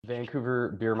Vancouver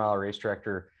Beer Mile race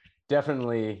director,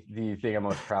 definitely the thing I'm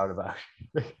most proud about.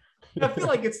 I feel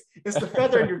like it's the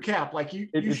feather in your cap. Like you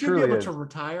It should be truly able to is.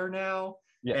 retire now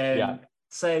Yeah, yeah, and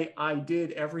say I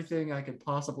did everything I could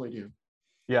possibly do.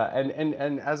 yeah.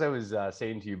 And as I was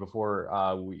saying to you before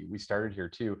we started here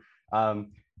too,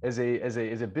 as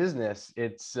a business,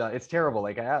 it's terrible.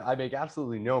 Like I make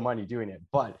absolutely no money doing it,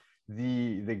 but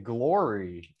the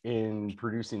glory in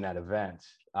producing that event,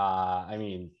 I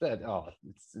mean that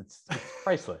it's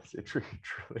priceless. It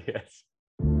truly is.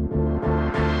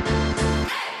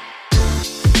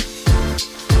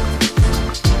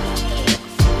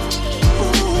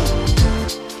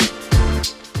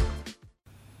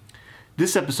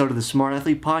 This episode of the Smart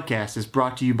Athlete Podcast is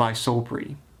brought to you by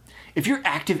Solpre. If you're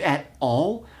active at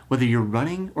all, whether you're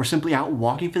running or simply out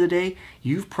walking for the day,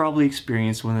 you've probably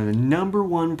experienced one of the number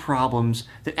one problems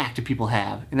that active people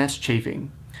have, and that's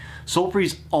chafing.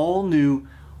 Solpre's all new,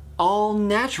 all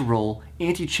natural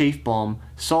anti-chafe balm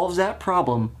solves that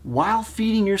problem while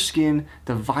feeding your skin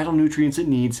the vital nutrients it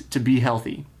needs to be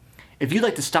healthy. If you'd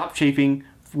like to stop chafing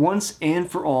once and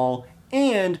for all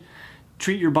and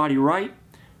treat your body right,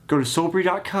 go to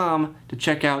Solpri.com to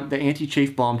check out the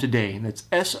anti-chafe balm today. That's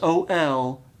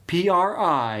SOLPRI.com.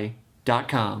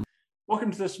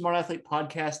 Welcome to the Smart Athlete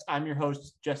Podcast. I'm your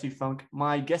host, Jesse Funk.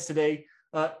 My guest today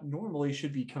normally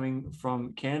should be coming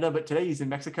from Canada, but today he's in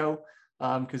Mexico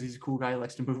because he's a cool guy who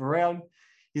likes to move around.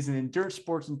 He's an endurance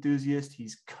sports enthusiast.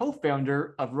 He's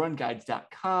co-founder of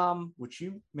runguides.com, which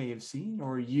you may have seen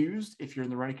or used if you're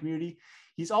in the running community.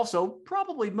 He's also,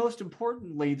 probably most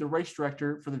importantly, the race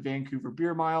director for the Vancouver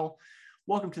Beer Mile.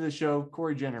 Welcome to the show,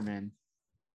 Corey Jennerman.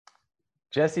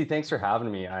 Jesse, thanks for having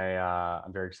me.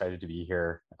 I'm very excited to be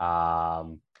here. Yeah,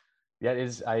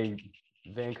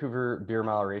 Vancouver Beer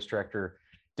Mile race director,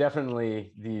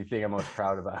 definitely the thing I'm most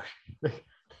proud about.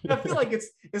 I feel like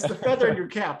it's the feather in your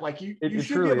cap. Like you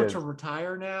should be able to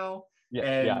retire now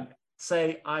and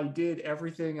say I did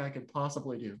everything I could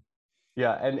possibly do.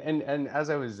 Yeah, and as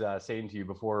I was saying to you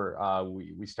before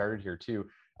we started here too,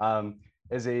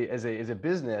 as a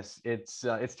business,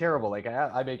 it's terrible. Like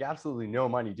I make absolutely no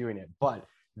money doing it, but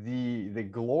the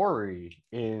glory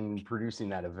in producing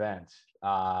that event,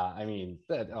 I mean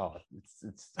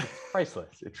it's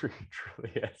priceless. It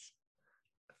truly is.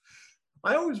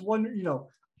 I always wonder,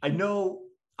 I know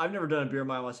I've never done a beer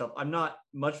mile myself. I'm not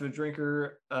much of a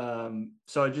drinker,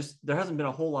 so there hasn't been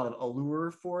a whole lot of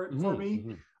allure for it for me.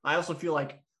 Mm-hmm. I also feel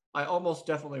like I almost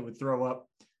definitely would throw up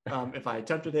if I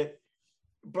attempted it.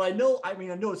 But I know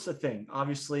it's a thing.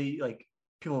 Obviously, like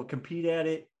people compete at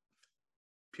it.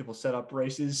 People set up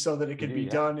races so that it could be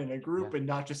done in a group and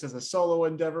not just as a solo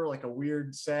endeavor, like a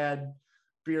weird, sad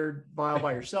beer mile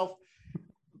by yourself.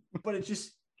 But it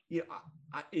just,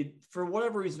 for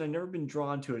whatever reason, I've never been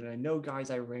drawn to it. And I know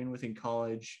guys I ran with in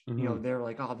college, they're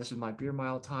like, oh, this is my beer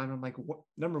mile time. I'm like,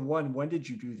 number one, when did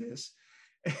you do this?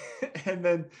 And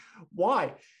then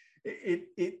why?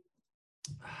 If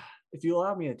you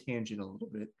allow me a tangent a little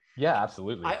bit. Yeah,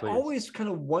 absolutely. I always kind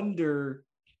of wonder,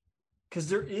 because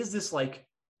there is this like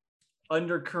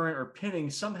undercurrent or pinning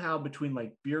somehow between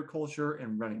like beer culture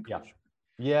and running culture.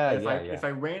 Yeah. If I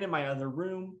ran in my other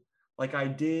room, like I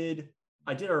did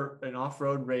an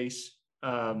off-road race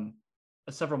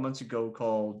several months ago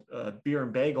called Beer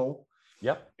and Bagel.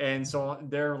 Yep. And so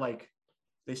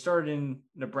they started in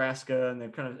Nebraska and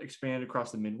they've kind of expanded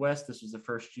across the Midwest. This was the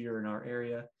first year in our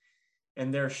area.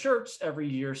 And their shirts every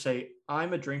year say,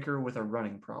 I'm a drinker with a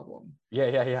running problem.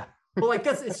 Yeah. But like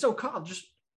it's so common. Just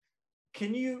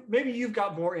maybe you've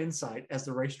got more insight as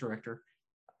the race director.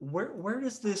 Where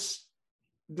does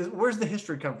where's the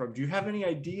history come from? Do you have any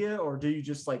idea, or do you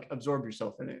just like absorb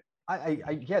yourself in it?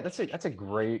 That's a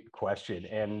great question.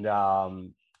 And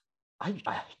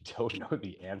I don't know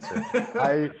the answer.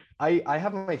 I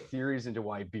have my theories into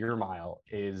why beer mile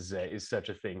is such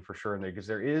a thing for sure, because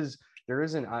there is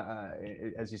an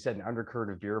as you said, an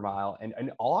undercurrent of beer mile and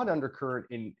an odd undercurrent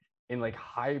in like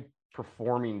high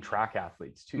performing track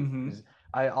athletes too. Because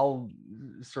I'll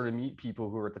sort of meet people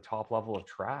who are at the top level of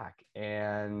track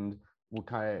and we'll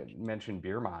kind of mention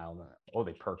beer mile and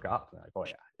they perk up and like, oh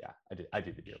yeah, I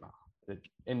did the beer mile.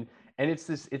 And it's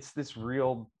this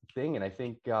real thing. And I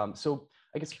think so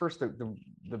I guess first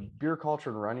the beer culture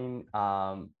and running,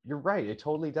 you're right, it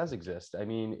totally does exist. I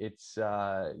mean, it's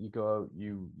you go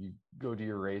to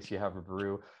your race, you have a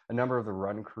brew. A number of the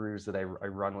run crews that I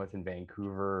run with in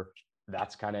Vancouver,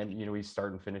 that's kind of, we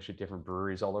start and finish at different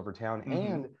breweries all over town.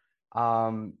 And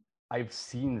I've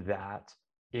seen that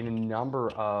in a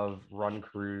number of run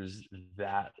crews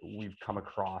that we've come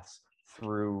across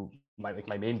through my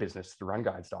main business, through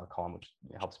runguides.com, which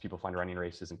helps people find running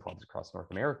races and clubs across North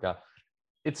America.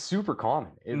 It's super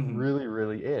common. It Mhm. really,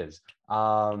 really is.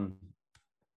 But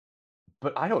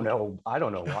I don't know. I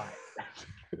don't know why.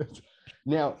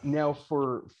 Now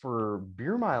for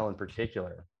Beer Mile in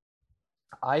particular,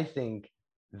 I think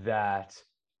that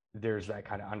there's that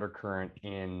kind of undercurrent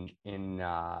in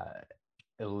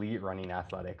elite running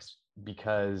athletics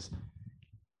because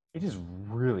it is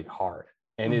really hard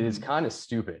and it is Mhm. kind of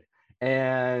stupid.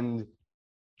 And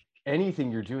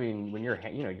anything you're doing when you're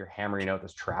hammering out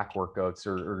those track workouts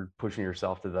or pushing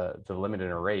yourself to the limit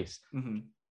in a race, Mhm.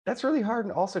 that's really hard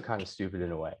and also kind of stupid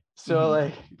in a way. So Mhm.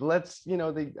 like let's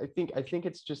I think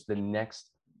it's just the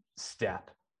next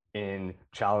step in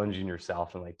challenging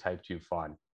yourself and like type 2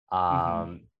 fun. Mhm.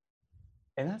 um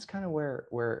and that's kind of where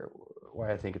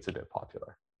I think it's a bit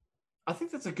popular. I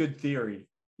think that's a good theory,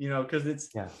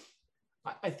 because Yeah.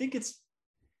 I think it's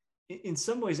in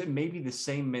some ways it may be the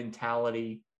same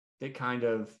mentality that kind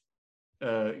of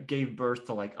gave birth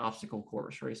to like obstacle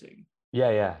course racing,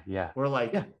 Yeah. where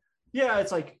like, Yeah. yeah,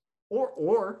 it's like,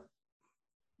 or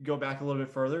go back a little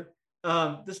bit further,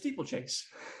 the steeplechase.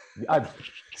 I've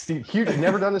huge,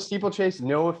 never done the steeplechase.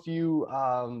 Know a few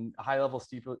high level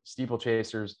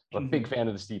steeplechasers. I'm a big Mhm. fan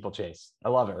of the steeplechase. I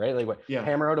love it. Right, like what Yeah,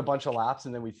 hammer out a bunch of laps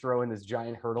and then we throw in this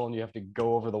giant hurdle and you have to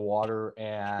go over the water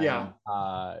yeah.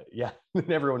 and yeah, and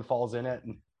everyone falls in it.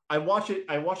 And I watch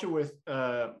it with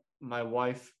my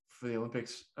wife for the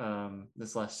Olympics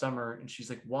this last summer, and she's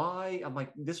like, "Why?" I'm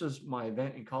like, "This was my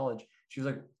event in college." She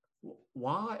was like,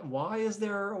 "Why? Why is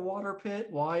there a water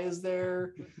pit? Why is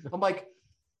there?" I'm like,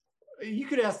 "You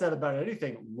could ask that about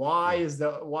anything. Why yeah, is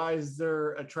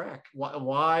there a track?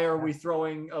 Why are we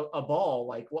throwing a ball?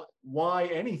 Like what? Why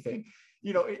anything?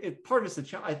 Part of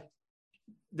it's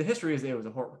the history is it was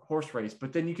a horse race,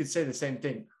 but then you could say the same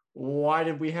thing. Why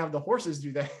did we have the horses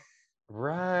do that?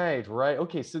 right.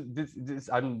 Okay, so this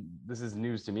is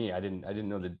news to me. I didn't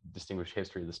know the distinguished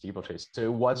history of the steeplechase. So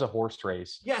it was a horse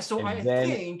race, Yeah, so and I then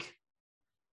think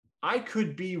I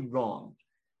could be wrong.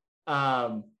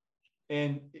 Um,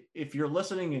 and if you're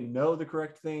listening and know the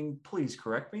correct thing, please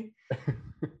correct me.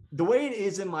 The way it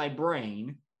is in my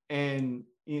brain, and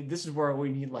this is where we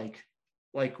need like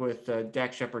with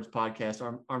Dak Shepard's podcast,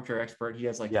 Armchair Expert. He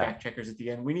has like yeah, fact checkers at the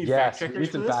end. We need fact yes, we checkers need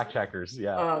for some this. fact checkers.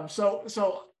 Yeah. So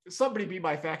somebody be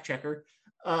my fact checker.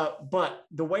 But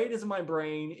the way it is in my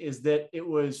brain is that it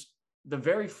was the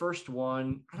very first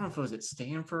one. I don't know if it was at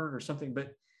Stanford or something,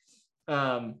 but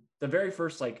the very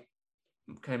first like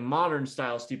kind of modern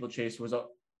style steeplechase was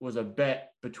a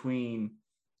bet between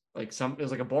like it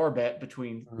was like a bar bet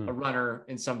between a Mm-hmm. runner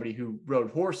and somebody who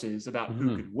rode horses about who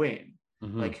Mm-hmm. could win,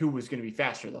 Mm-hmm. like who was going to be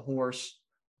faster, the horse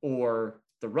or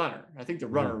the runner. I think the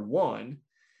Mm-hmm. runner won,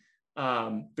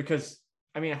 because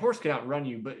I mean a horse can outrun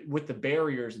you, but with the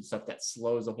barriers and stuff that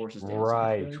slows the horses down so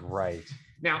much better. Right.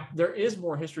 Now there is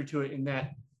more history to it in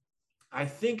that I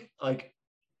think like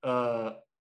uh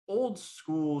old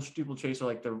school steeplechase, or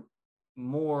like the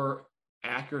more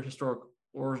accurate historic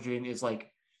origin is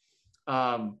like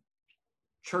um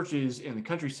churches in the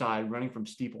countryside running from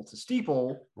steeple to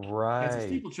steeple. That's a Right.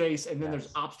 steeplechase, and then there's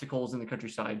Yes. obstacles in the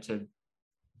countryside to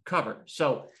cover.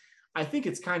 So I think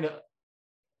it's kind of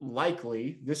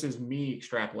likely, this is me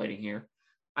extrapolating here,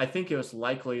 I think it was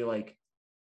likely like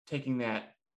taking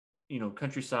that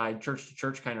countryside church to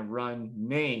church kind of run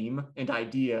name and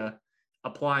idea,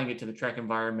 applying it to the track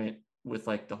environment with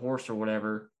like the horse or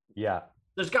whatever. Yeah.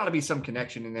 There's got to be some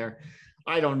connection in there.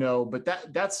 I don't know, but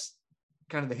that's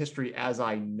kind of the history as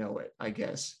I know it, I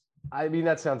guess. I mean,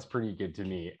 that sounds pretty good to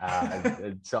me.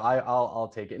 So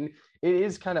I'll take it. And it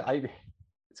is kind of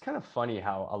it's kind of funny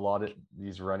how a lot of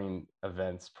these running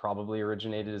events probably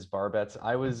originated as bar bets.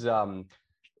 I was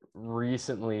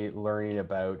recently learning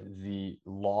about the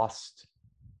lost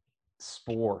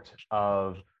sport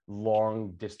of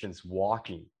long distance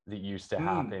walking that used to Mm.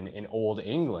 happen in old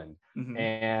England. Mm-hmm.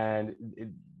 And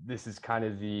this is kind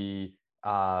of the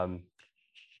um,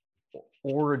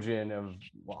 origin of,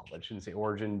 well, I shouldn't say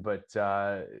origin, but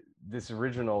this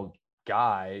original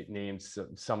guy named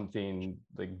something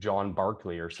like John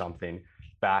Barclay or something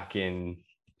back in,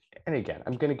 and again,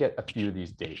 I'm going to get a few of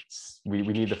these dates. We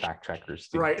need the fact checkers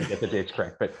Right. to get the dates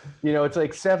correct, but it's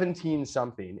like 17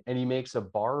 something, and he makes a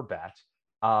bar bet.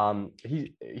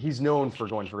 He's known for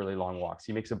going for really long walks.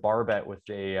 He makes a bar bet with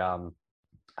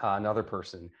another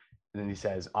person, and then he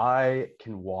says, "I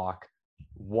can walk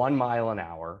 1 mile an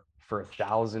hour for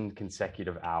 1,000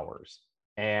 consecutive hours,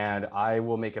 and I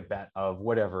will make a bet of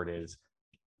whatever it is,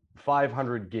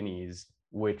 500 guineas,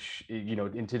 which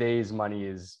in today's money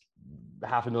is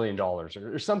 $500,000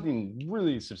 or something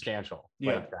really substantial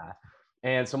Yeah. like that."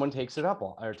 And someone takes him up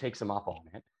on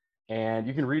it, and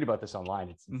you can read about this online.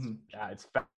 It's Mm-hmm. it's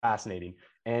fascinating.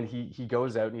 And he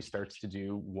goes out and he starts to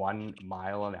do 1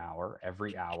 mile an hour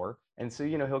every hour. And so,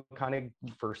 he'll kind of,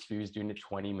 first few, he's doing it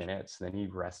 20 minutes, then he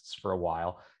rests for a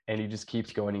while, and he just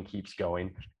keeps going and keeps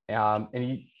going.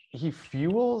 And he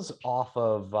fuels off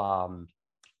of,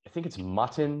 I think it's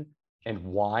mutton and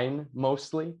wine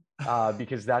mostly,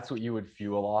 because that's what you would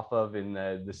fuel off of in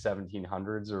the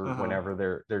 1700s or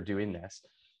whenever they're doing this.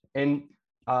 And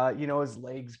his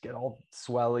legs get all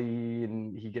swelly,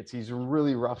 and he's in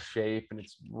really rough shape, and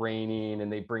it's raining,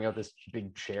 and they bring out this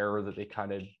big chair that they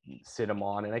kind of sit him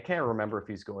on. And I can't remember if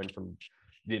he's going from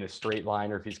in a straight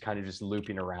line or if he's kind of just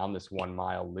looping around this 1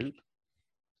 mile loop.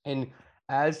 And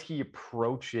as he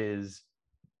approaches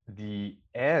the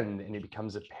end, and it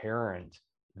becomes apparent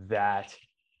that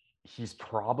he's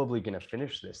probably going to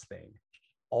finish this thing,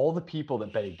 all the people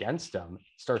that bet against him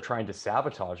start trying to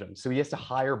sabotage him. So he has to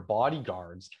hire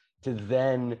bodyguards to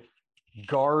then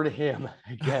guard him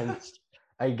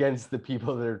against the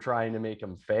people that are trying to make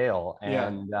him fail.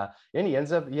 And he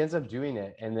ends up doing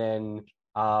it. And then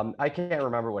I can't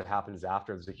remember what happens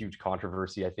after. There's a huge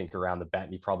controversy, I think, around the bet,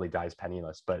 and he probably dies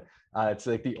penniless. But it's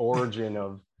like the origin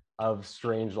of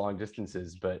strange long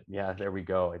distances. But yeah, there we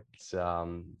go. It's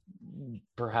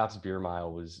perhaps Beer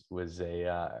Mile was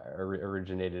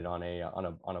originated on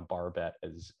a bar bet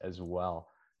as well.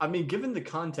 I mean, given the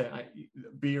content,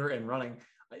 beer and running,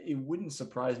 it wouldn't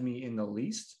surprise me in the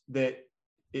least that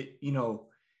it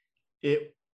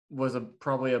was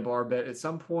probably a bar bet at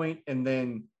some point, and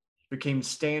then became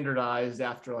standardized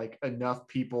after like enough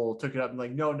people took it up and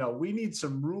like, no, we need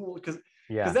some rule, because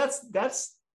that's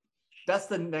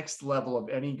the next level of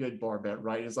any good bar bet,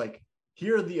 right? Is like,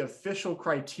 here are the official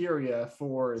criteria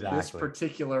for this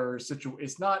particular situation.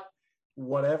 It's not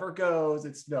whatever goes.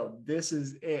 It's no, this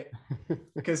is it.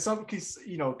 Because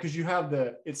you have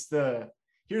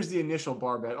here's the initial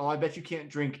bar bet. Oh, I bet you can't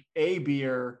drink a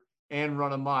beer and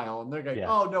run a mile. And they're like,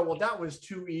 oh no, well, that was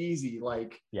too easy.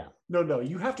 Like, no,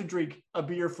 you have to drink a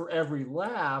beer for every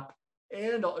lap.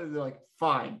 And they're like,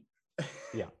 fine.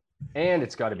 Yeah. And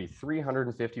it's got to be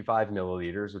 355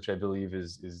 milliliters, which I believe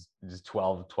is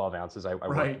 12 ounces. I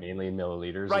work mainly in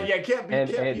milliliters. Right. Yeah. It can't be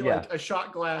like a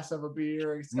shot glass of a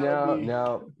beer.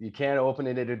 No, you can't open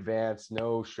it in advance.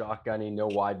 No shotgunning, no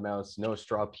wide mouths, no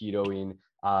strawpedoing.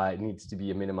 It needs to be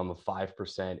a minimum of 5%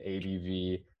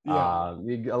 ABV.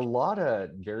 A lot of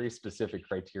very specific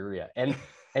criteria. And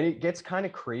it gets kind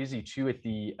of crazy too at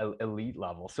the elite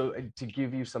level. So to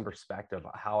give you some perspective,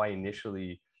 how I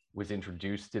initially was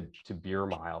introduced to Beer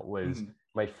Mile was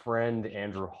my friend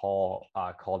Andrew Hall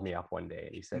called me up one day,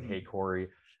 and he said, hey, Corey,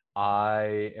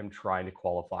 I am trying to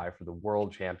qualify for the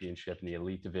world championship in the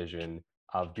elite division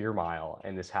of Beer Mile.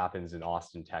 And this happens in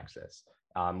Austin, Texas.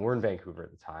 We're in Vancouver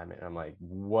at the time. And I'm like,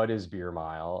 what is Beer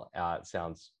Mile? It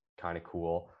sounds kind of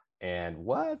cool. And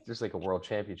what? There's like a world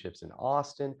championships in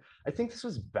Austin. I think this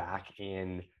was back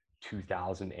in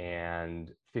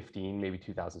 2015, maybe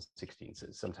 2016, so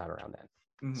sometime around then.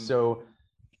 So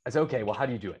I said, okay, well, how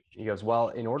do you do it? He goes, well,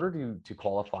 in order to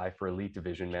qualify for elite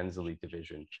division, men's elite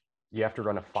division, you have to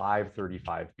run a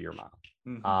 5:35 beer mile.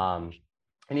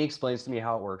 And he explains to me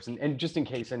how it works. And just in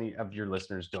case any of your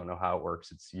listeners don't know how it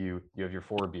works, it's you have your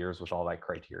 4 beers with all that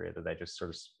criteria that I just sort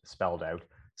of spelled out,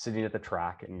 sitting at the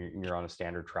track, and you're on a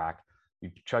standard track. You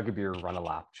chug a beer, run a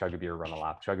lap, chug a beer, run a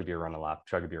lap, chug a beer, run a lap,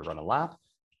 chug a beer, run a lap.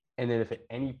 And then if at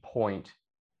any point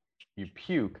you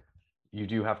puke, you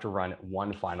do have to run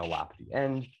 1 final lap at the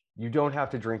end. You don't have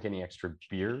to drink any extra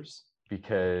beers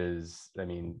because, I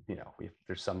mean,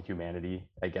 there's some humanity,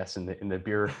 I guess, in the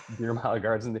beer mile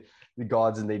guards and the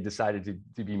gods, and they decided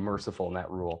to be merciful in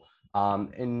that rule.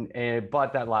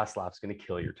 But that last lap's going to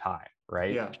kill your time,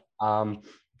 right? Yeah.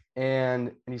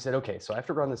 And he said, okay, so I have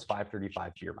to run this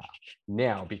 5:35 beer mile.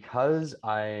 Now, because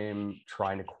I'm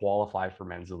trying to qualify for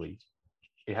men's elite,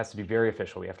 it has to be very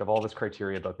official. We have to have all this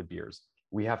criteria about the beers.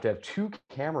 We have to have 2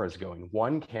 cameras going.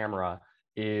 One camera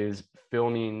is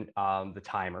filming the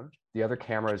timer. The other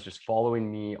camera is just following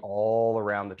me all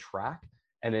around the track.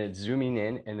 And then it's zooming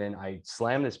in. And then I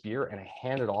slam this beer and I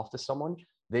hand it off to someone.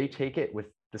 They take it with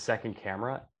the second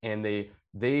camera and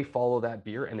they follow that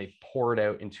beer and they pour it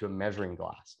out into a measuring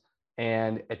glass.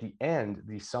 And at the end,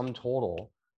 the sum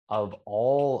total of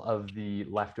all of the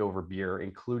leftover beer,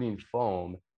 including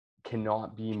foam,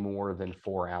 cannot be more than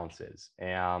 4 ounces.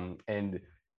 And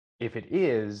if it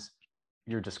is,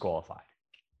 you're disqualified.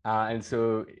 And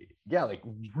so, yeah, like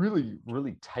really,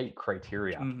 really tight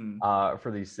criteria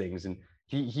for these things. And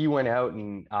he went out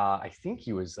and I think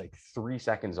he was like 3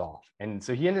 seconds off. And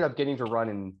so he ended up getting to run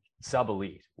in sub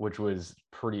elite, which was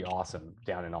pretty awesome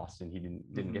down in Austin. He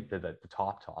didn't get to the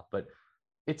top, but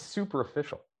it's super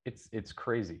official. It's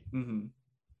crazy.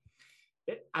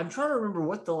 I'm trying to remember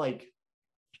what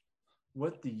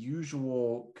the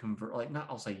usual convert, like, not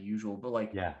I'll say usual, but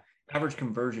like Yeah, average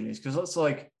conversion is, because it's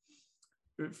like,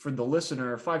 for the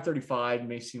listener, 535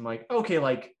 may seem like, okay,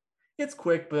 like it's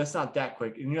quick, but it's not that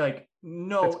quick. And you're like, that's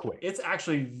no, quick. it's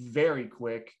actually very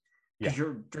quick Yeah. because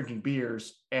you're drinking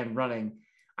beers and running.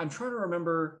 I'm trying to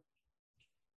remember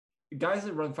guys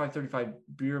that run 535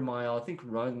 beer mile, I think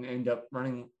end up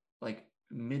running like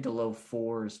mid to low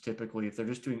fours typically if they're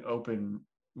just doing open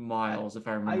miles, if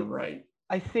I remember I right.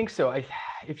 I think so.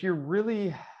 If you're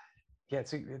really, yeah,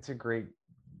 it's a great,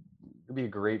 it'd be a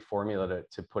great formula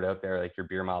to put out there, like your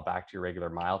beer mile back to your regular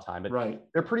mile time. But Right.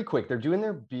 they're pretty quick. They're doing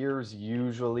their beers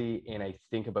usually in, I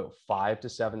think, about 5 to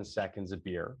 7 seconds a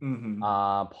beer, Mm-hmm.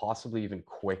 possibly even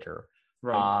quicker.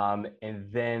 Right.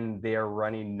 And then they are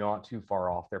running not too far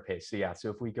off their pace. So yeah, so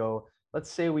if we go,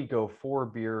 let's say we go 4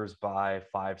 beers by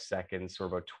 5 seconds, or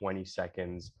about 20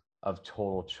 seconds of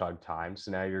total chug time.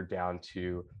 So now you're down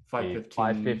to a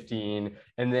 515. 5:15,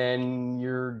 and then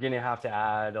you're gonna have to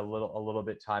add a little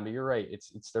bit time. But you're right.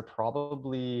 They're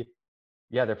probably,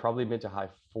 yeah, they're probably mid to high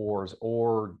fours,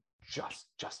 or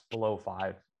just below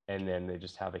five, and then they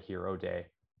just have a hero day.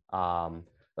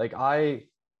 Like I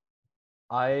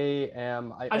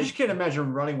just can't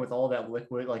imagine running with all that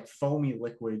liquid, like foamy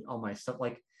liquid on my stuff.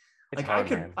 it's hard,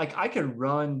 man. I could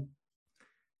run,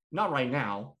 not right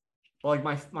now, but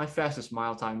like my fastest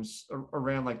mile times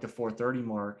around like the 430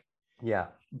 mark. Yeah.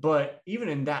 But even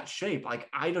in that shape, like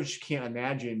I just can't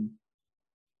imagine.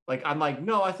 Like I'm like,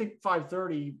 no, I think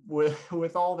 530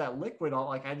 with all that liquid on.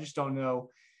 Like I just don't know,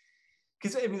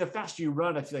 because I mean, the faster you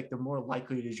run, I feel like the more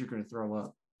likely it is you're going to throw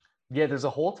up. Yeah, there's a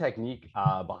whole technique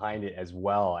behind it as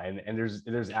well, and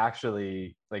there's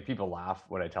actually, like, people laugh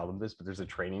when I tell them this, but there's a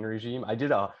training regime. I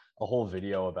did a whole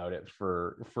video about it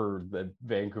for the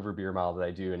Vancouver Beer Mile that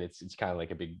I do, and it's kind of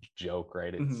like a big joke,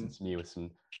 right? It's Mm-hmm. it's me with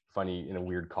some funny, in a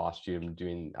weird costume,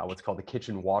 doing what's called the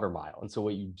kitchen water mile. And so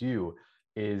what you do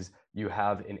is you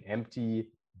have an empty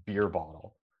beer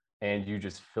bottle, and you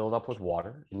just fill it up with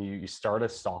water, and you start a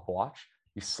stopwatch.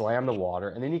 You slam the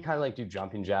water, and then you kind of like do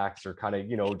jumping jacks, or kind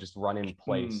of, just run in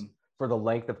place Mm. for the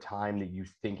length of time that you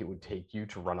think it would take you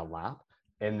to run a lap.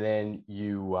 And then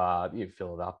you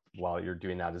fill it up while you're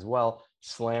doing that as well,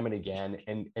 slam it again,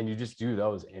 and you just do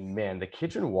those. And man, the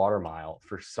kitchen water mile,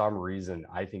 for some reason,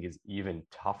 I think is even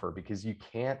tougher, because you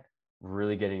can't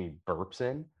really get any burps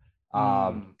in.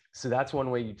 Mm. So that's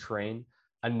one way you train.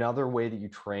 Another way that you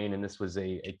train, and this was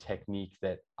a technique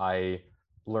that I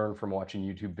learned from watching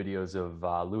YouTube videos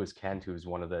of Lewis Kent, who's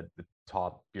one of the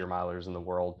top beer milers in the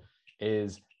world,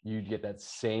 is you'd get that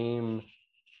same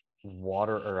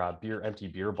water, or empty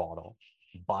beer bottle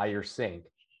by your sink,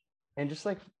 and just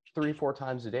like 3 4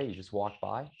 times a day, you just walk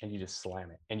by and you just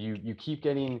slam it, and you keep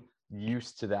getting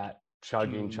used to that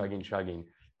chugging, Mm. chugging, chugging.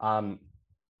 Um,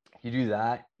 you do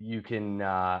that, you can,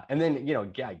 and then,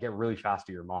 get really fast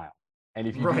to your mile. And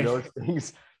if you do Right. those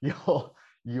things,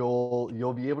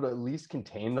 you'll be able to at least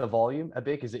contain the volume a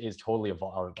bit, because it is totally a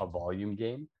volume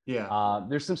game. Yeah.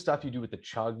 There's some stuff you do with the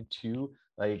chug too,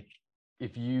 like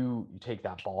if you take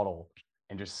that bottle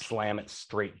and just slam it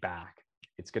straight back,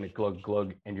 it's gonna glug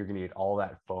glug, and you're gonna get all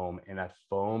that foam, and that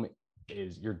foam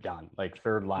you're done. Like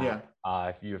third Yeah.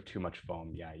 lap, if you have too much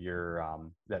foam, yeah,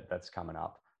 that's coming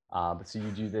up. But so you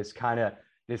do this kind of,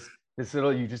 this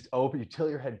little, you tilt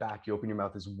your head back, you open your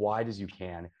mouth as wide as you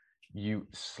can, you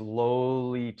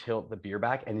slowly tilt the beer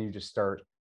back, and you just start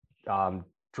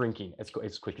drinking as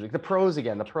quickly. Like the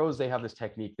pros, they have this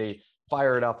technique. They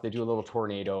fire it up, they do a little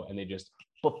tornado, and they just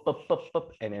boop, boop, boop, boop,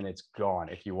 and then it's gone.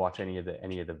 If you watch any of the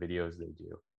videos they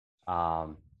do.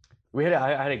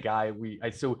 I had a guy,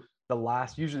 so the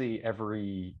last, usually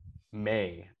every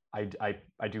May, I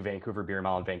do Vancouver Beer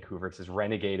Mile in Vancouver. It's this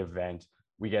renegade event.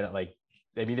 We get it, like,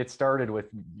 I mean, it started with,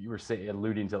 you were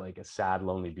alluding to, like, a sad,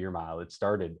 lonely beer mile. It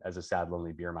started as a sad,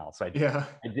 lonely beer mile. So Yeah.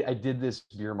 I did this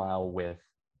beer mile with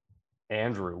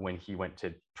Andrew when he went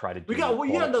to try to We do got, well,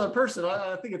 you got both. another person.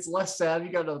 I think it's less sad. You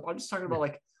got another. I'm just talking about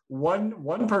like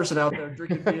one person out there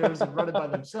drinking beers and running by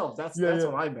themselves. Yeah, That's yeah.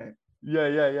 what I meant.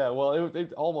 Yeah. Well,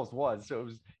 it almost was. So it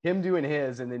was him doing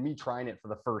his, and then me trying it for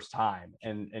the first time,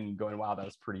 and going, wow, that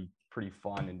was pretty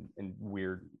fun and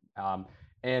weird.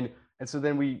 And so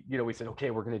then we said,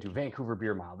 okay, we're gonna do Vancouver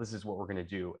Beer Mile. This is what we're gonna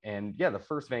do. And yeah, the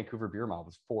first Vancouver Beer Mile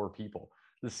was 4 people.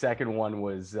 The second one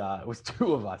was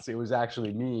two of us. It was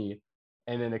actually me,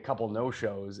 and then a couple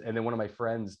no-shows, and then one of my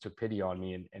friends took pity on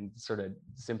me, and sort of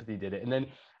sympathy did it. And then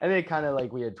kind of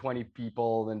like, we had 20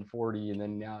 people, then 40, and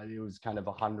then now it was kind of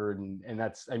 100. And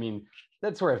that's, I mean,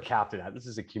 that's where I've capped it at. This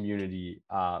is a community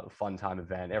fun time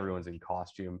event. Everyone's in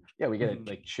costume. Yeah, we get it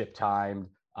like chip timed.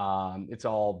 It's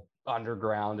all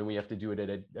underground, and we have to do it at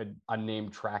a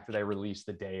unnamed track that I released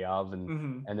the day of, and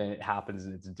Mhm. and then it happens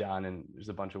and it's done, and there's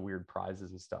a bunch of weird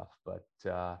prizes and stuff. But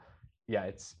yeah,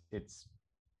 it's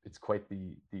quite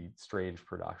the strange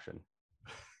production.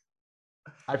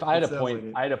 I had It a sounds point. like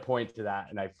it. I had a point to that,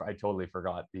 and I totally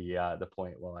forgot the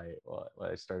point while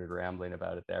I started rambling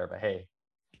about it there. But hey,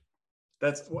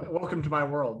 That's welcome to my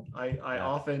world. I yeah.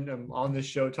 often am on this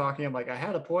show talking. I'm like, I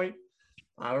had a point.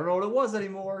 I don't know what it was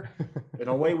anymore. And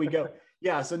away we go.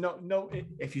 Yeah. So no.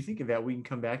 If you think of that, we can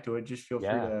come back to it. Just feel free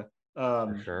Yeah, to,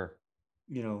 for sure.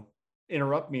 you know,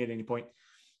 interrupt me at any point.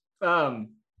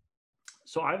 Um,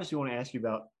 so I obviously want to ask you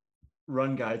about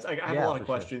run guides. I have a Yeah, lot of for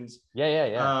sure. questions.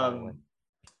 Yeah. Fire away.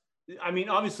 I mean,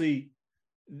 obviously,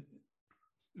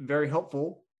 very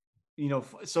helpful.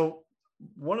 So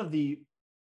one of the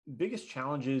biggest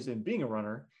challenges in being a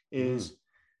runner Mm-hmm. is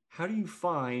how do you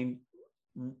find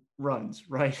runs,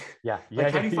 right? Yeah, Like, yeah,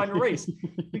 how do you find a race? yeah.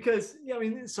 Because I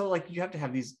mean, so like you have to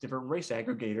have these different race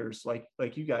aggregators,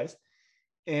 like you guys,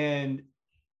 and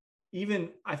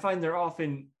even I find they're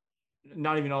often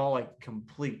not even all like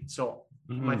complete. So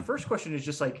my Mhm. first question is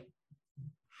just like,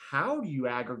 how do you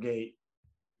aggregate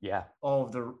Yeah, all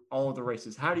of the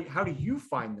races? How do you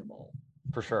find them all?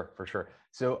 for sure, for sure.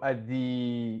 So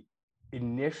the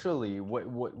initially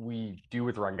what we do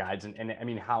with run guides, and I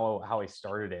mean how I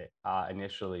started it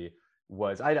initially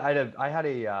was I had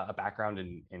a background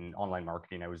in online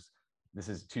marketing. This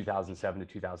is 2007 to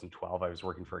 2012. I was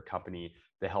working for a company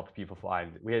that helped people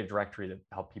find. We had a directory that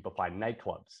helped people find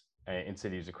nightclubs in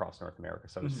cities across North America.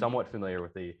 So I was Mhm. somewhat familiar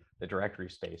with the directory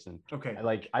space, and Okay.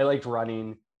 I liked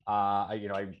running.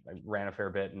 I ran a fair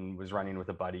bit and was running with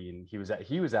a buddy, and he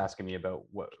was asking me about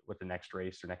what the next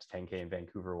race or next 10K in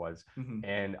Vancouver was. Mhm.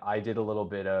 And I did a little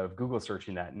bit of Google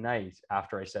searching that night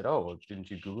after I said, "Oh, didn't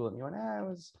you Google it?" And he went,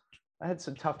 I had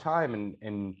some tough time,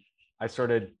 and I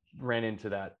ran into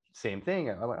that same thing.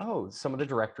 I went, "Oh, some of the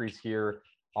directories here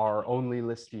are only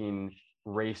listing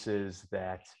races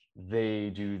that they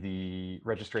do the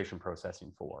registration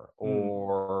processing for, Mm.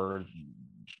 or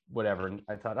whatever." And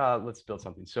I thought, oh, let's build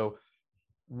something. So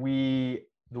the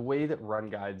way that Run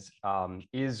Guides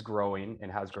is growing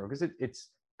and has grown, because it's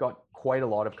got quite a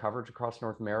lot of coverage across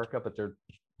North America, but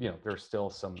there's still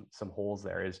some holes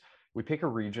there. Is we pick a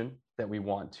region that we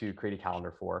want to create a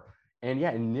calendar for, and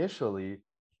yeah, initially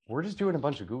we're just doing a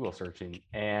bunch of Google searching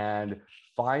and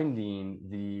finding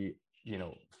the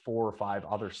 4 or 5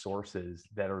 other sources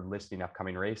that are listing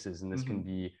upcoming races, and this can Mhm.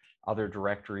 be other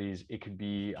directories. It could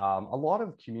be a lot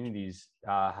of communities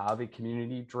have a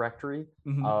community directory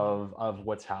Mhm. of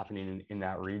what's happening in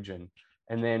that region,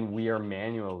 and then we are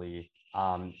manually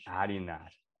adding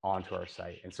that onto our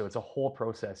site. And so it's a whole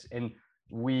process. And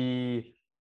we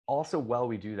also, while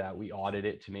we do that, we audit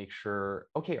it to make sure,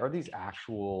 okay, are these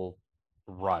actual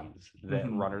runs that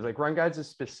Mhm. runners like? Run Guides is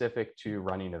specific to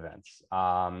running events,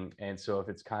 and so if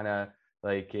it's kind of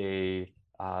like if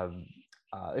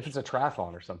it's a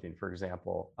triathlon or something, for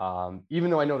example, even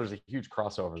though I know there's a huge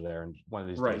crossover there, and one of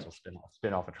these days Right. we'll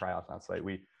spin off a triathlon site,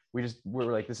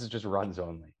 we're like, this is just runs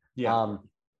only. Yeah.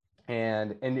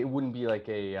 And it wouldn't be like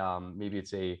maybe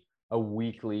it's a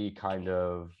weekly kind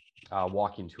of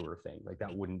walking tour thing. Like,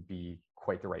 that wouldn't be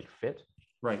quite the right fit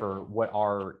Right. for what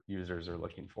our users are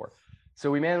looking for. So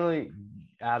we manually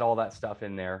add all that stuff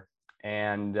in there,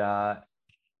 and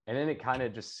then it kind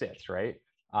of just sits, right?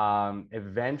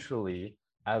 Eventually,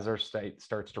 as our site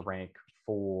starts to rank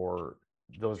for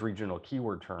those regional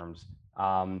keyword terms,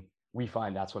 we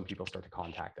find that's when people start to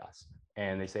contact us,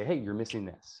 and they say, "Hey, you're missing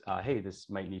this. Hey, this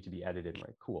might need to be edited."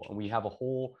 Right? Cool. And we have a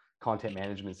whole content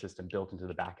management system built into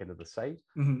the back end of the site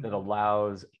Mhm. that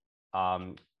allows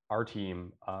our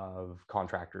team of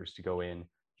contractors to go in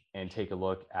and take a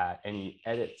look at any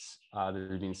edits that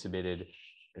are being submitted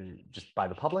just by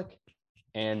the public,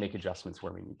 and make adjustments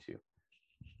where we need to.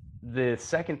 The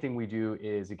second thing we do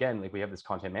is, again, like, we have this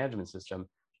content management system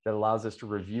that allows us to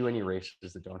review any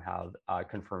races that don't have a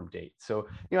confirmed date. So,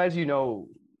 as you know,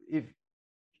 if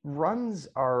runs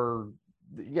are,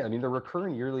 yeah, I mean, they're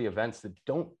recurring yearly events that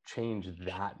don't change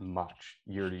that much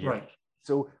year to year. Right.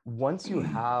 So once you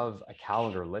have a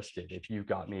calendar listed, if you've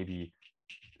got maybe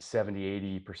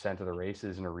 70-80% of the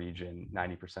races in a region,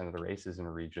 90% of the races in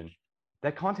a region,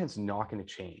 that content's not going to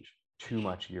change too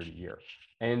much year to year.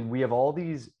 And we have all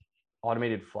these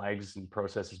automated flags and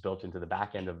processes built into the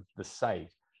back end of the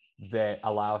site that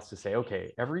allow us to say,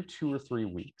 okay, every 2 or 3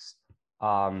 weeks,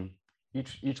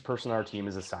 each person on our team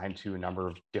is assigned to a number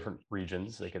of different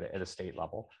regions, like at a state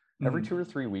level. Every Mhm. 2 or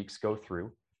 3 weeks, go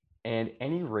through, and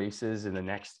any races in the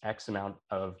next X amount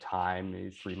of time,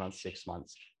 maybe 3 months, 6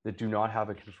 months, that do not have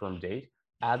a confirmed date,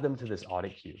 add them to this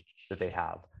audit queue that they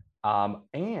have.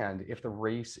 And if the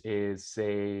race is,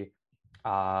 say,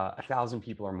 1,000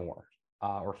 people or more,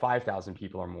 or 5,000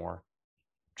 people or more,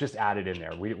 just add it in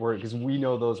there. Because we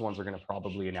know those ones are going to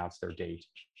probably announce their date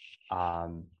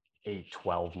 8,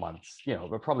 12 months,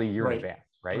 but probably a year in advance,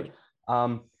 right?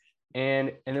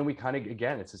 And then we kind of,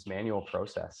 again, it's this manual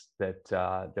process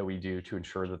that we do to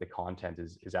ensure that the content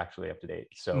is actually up to date.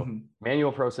 So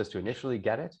manual process to initially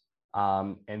get it,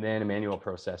 and then a manual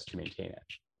process to maintain it.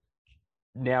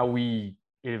 Now we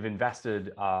have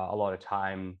invested a lot of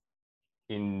time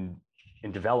in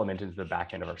development into the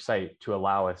back end of our site to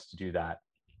allow us to do that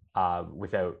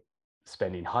without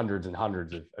spending hundreds and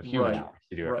hundreds of human hours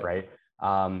to do it, right?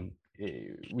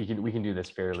 We can do this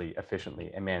fairly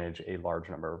efficiently and manage a large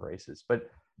number of races.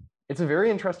 But it's a very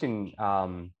interesting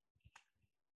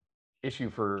issue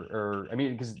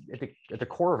because at the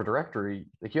core of a directory,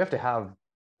 like, you have to have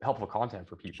helpful content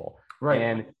for people,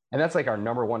 and that's like our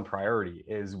number one priority.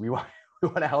 Is we want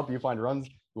to help you find runs.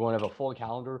 We want to have a full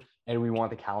calendar, and we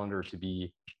want the calendar to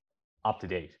be up to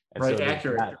date. And so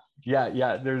accurate.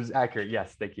 There's accurate.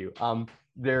 Yes, thank you.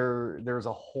 There's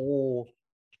a whole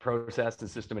process and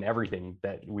system and everything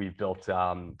that we've built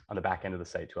on the back end of the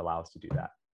site to allow us to do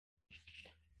that.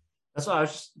 That's what I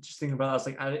was just thinking about. I was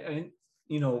like, I didn't,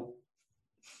 even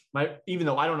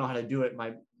though I don't know how to do it,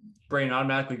 my brain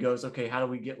automatically goes, okay, how do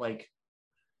we get like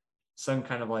some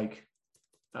kind of like,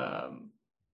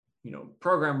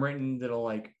 program written that'll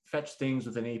like fetch things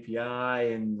with an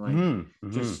API and like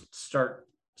just start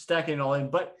stacking it all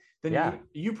in. But then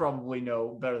you probably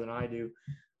know better than I do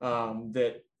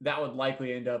that would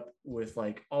likely end up with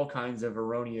like all kinds of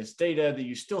erroneous data that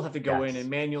you still have to go in and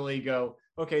manually go,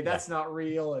 okay, that's not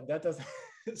real, and that doesn't.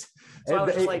 So I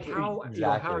was just like, how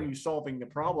are you solving the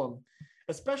problem,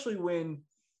 especially when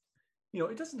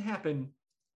it doesn't happen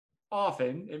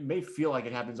often. It may feel like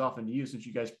it happens often to you since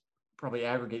you guys probably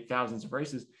aggregate thousands of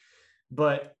races,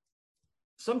 but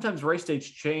sometimes race dates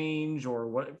change, or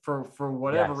what for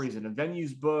whatever reason, a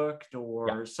venue's booked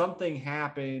or something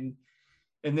happened,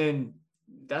 and then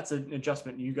that's an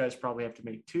adjustment you guys probably have to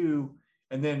make too.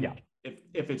 And then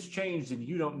if it's changed and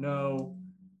you don't know,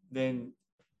 then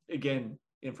again,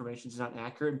 information is not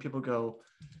accurate, and people go,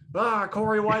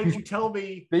 Corey, why did you tell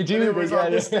me they do it was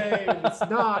on this day and it's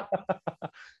not?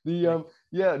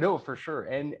 No, for sure.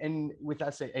 And with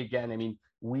that say, again, I mean,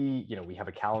 we have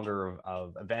a calendar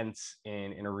of events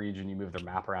in a region. You move the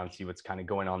map around, see what's kind of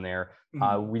going on there.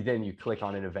 You click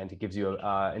on an event, it gives you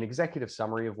an executive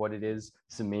summary of what it is,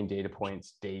 some main data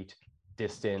points, date,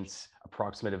 distance,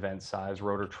 approximate event size,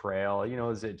 road or trail,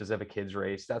 does it have a kids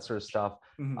race, that sort of stuff.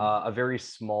 A very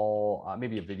small,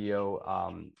 maybe a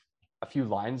video, a few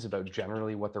lines about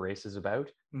generally what the race is about.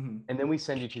 And then we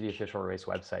send you to the official race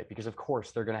website, because of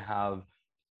course they're going to have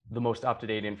the most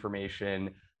up-to-date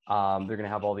information. They're going to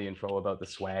have all the info about the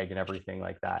swag and everything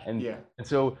like that. And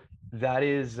so that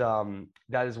is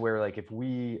where, like, if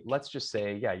let's just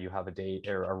say, you have a date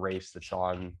or a race that's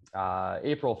on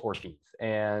April 14th,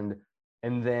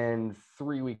 and then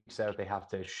 3 weeks out, they have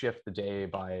to shift the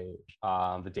date by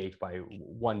 1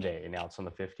 day, and now it's on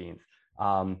the 15th.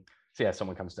 So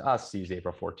someone comes to us, sees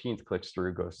April 14th, clicks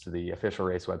through, goes to the official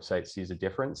race website, sees a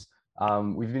difference.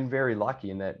 We've been very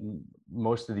lucky in that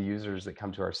most of the users that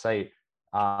come to our site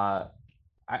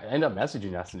end up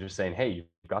messaging us and just saying, hey, you've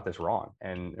got this wrong.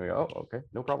 And we go, oh, okay,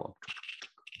 no problem.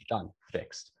 Done,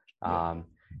 fixed. And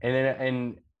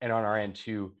on our end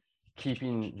too,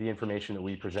 keeping the information that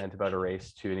we present about a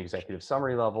race to an executive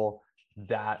summary level,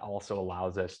 that also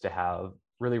allows us to have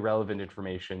really relevant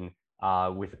information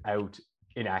without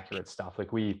inaccurate stuff.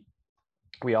 Like we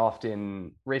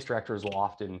often, race directors will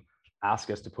often ask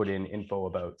us to put in info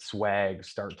about swag,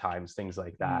 start times, things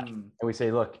like that. And we say,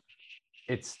 look,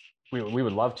 we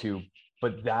would love to,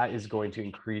 but that is going to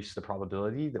increase the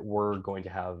probability that we're going to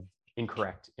have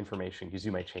incorrect information, because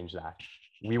you might change that.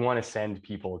 We want to send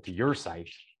people to your site.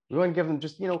 We want to give them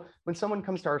just, when someone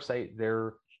comes to our site,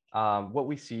 they're what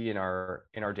we see in our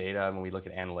data, and when we look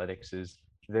at analytics, is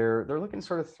they're looking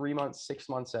sort of 3 months, 6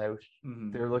 months out.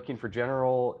 They're looking for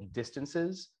general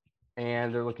distances,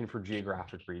 and they're looking for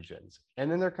geographic regions. And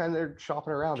then they're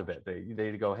shopping around a bit.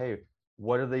 They go, hey,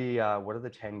 what are the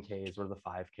 10Ks, what are the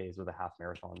 5Ks, what are the half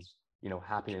marathons,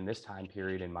 happening in this time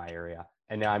period in my area?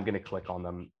 And now I'm going to click on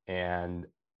them, and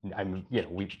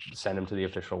we send them to the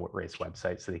official race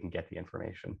website so they can get the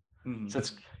information. So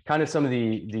it's kind of some of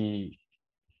the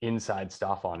inside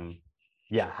stuff on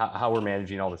how we're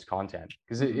managing all this content,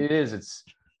 because it's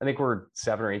I think we're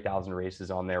 7,000 or 8,000 races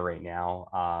on there right now,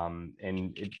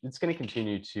 and it's going to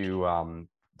continue to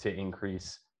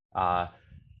increase. I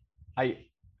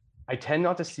tend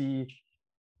not to see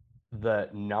the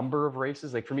number of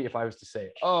races, like for me, if I was to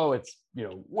say, oh, it's,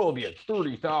 will be at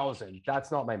 30,000,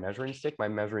 that's not my measuring stick. My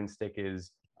measuring stick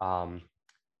is,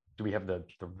 do we have the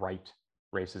right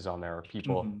races on there? Are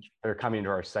people that are coming to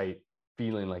our site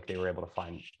feeling like they were able to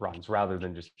find runs rather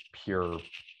than just pure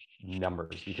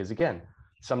numbers? Because again,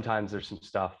 sometimes there's some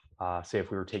stuff, say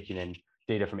if we were taking in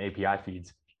data from API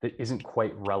feeds that isn't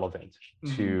quite relevant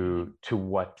to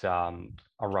what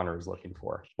a runner is looking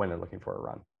for when they're looking for a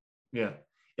run. Yeah,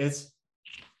 it's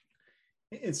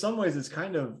in some ways it's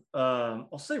kind of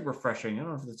I'll say refreshing. I don't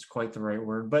know if that's quite the right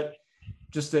word, but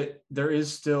just that there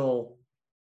is still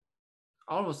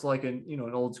almost like an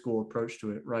old school approach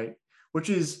to it, right? Which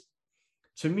is,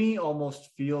 to me, almost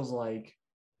feels like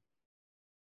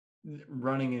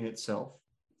running in itself.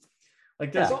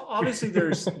 Like there's obviously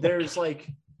there's like,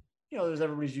 there's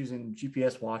everybody's using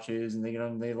GPS watches and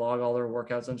they log all their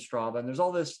workouts on Strava, and there's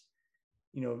all this,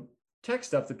 tech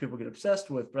stuff that people get obsessed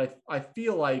with. But I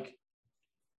feel like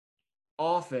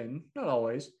often, not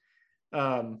always,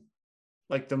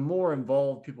 like the more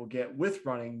involved people get with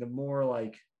running, the more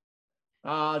like,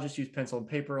 I'll just use pencil and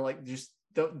paper. Like just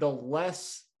the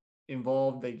less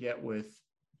involved they get with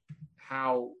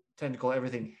how technical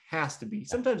everything has to be.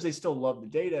 Sometimes they still love the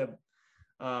data.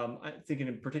 I'm thinking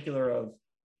in particular of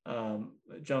a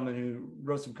gentleman who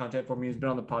wrote some content for me. He's been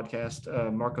on the podcast,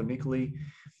 Marco Nicoli.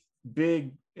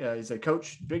 He's a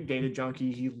coach, big data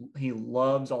junkie. He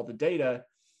loves all the data,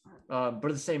 but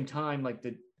at the same time, like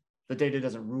the data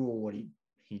doesn't rule what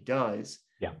he does.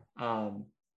 Yeah.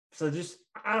 So just,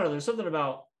 I don't know, there's something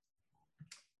about,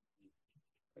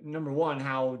 number one,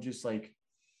 how just like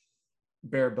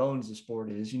bare bones the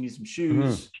sport is. You need some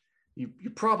shoes. You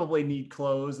probably need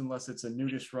clothes unless it's a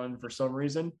nudist run for some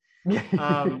reason.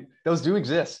 Those do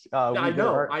exist. I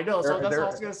know. So that's what I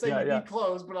was going to say. You need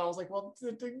clothes, but I was like, well,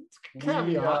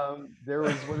 caveat. There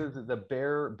was, what is it? The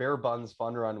Bare Buns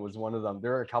Fun Run was one of them.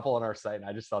 There are a couple on our site, and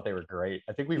I just thought they were great.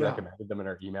 I think we recommended them in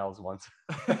our emails once.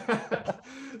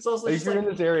 So I was if you're in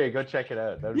this area, go check it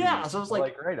out. So I was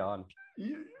like right on.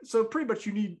 So pretty much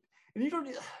you need, and you don't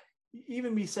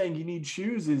even me saying you need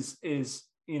shoes is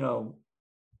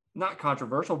not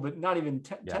controversial, but not even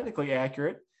technically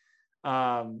accurate.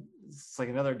 It's like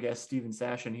another guest, Steven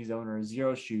Sashin, he's owner of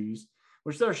Zero Shoes,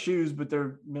 which they're shoes, but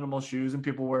they're minimal shoes, and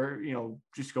people wear,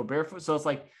 just go barefoot. So it's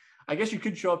like, I guess you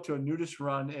could show up to a nudist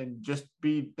run and just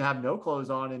have no clothes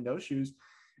on and no shoes,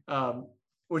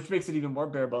 which makes it even more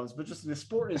bare bones. But just the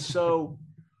sport is so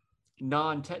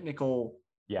non-technical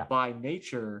by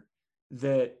nature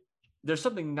that there's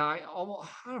something almost,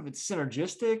 I don't know if it's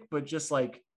synergistic, but just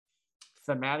like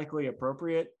thematically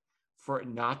appropriate for it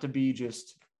not to be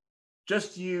just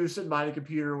you sitting behind a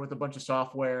computer with a bunch of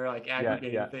software, like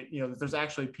aggregating that there's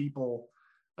actually people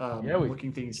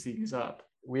looking things up.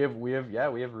 We have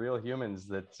real humans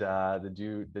that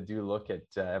do look at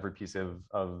every piece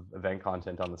of event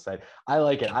content on the site. I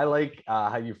like it. I like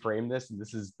how you frame this, and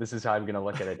this is how I'm going to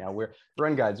look at it now. We're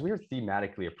Run Guides. We are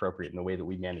thematically appropriate in the way that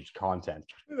we manage content.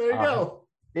 There you go.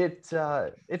 It's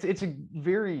a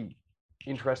very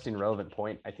interesting, relevant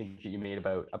point, I think, that you made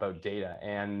about data.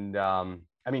 And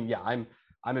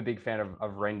I'm a big fan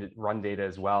of run data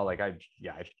as well. Like I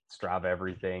Strava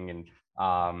everything, and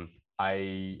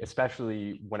I,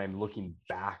 especially when I'm looking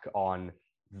back on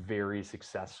very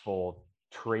successful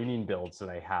training builds that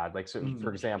I had, like, so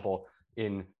for example,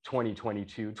 in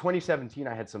 2017,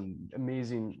 I had some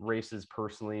amazing races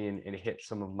personally and hit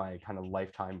some of my kind of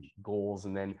lifetime goals.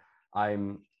 And then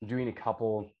I'm doing a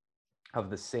couple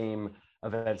of the same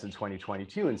events in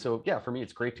 2022. And so, for me,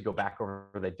 it's great to go back over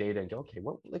the data and go, okay,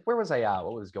 where was I at?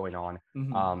 What was going on?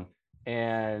 I'm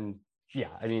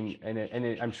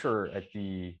sure at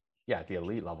the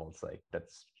elite level, it's like,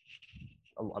 that's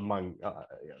among a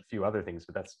few other things,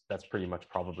 but that's pretty much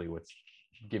probably what's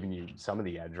giving you some of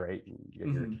the edge, right?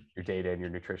 Your data and your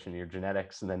nutrition, and your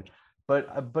genetics. And then, but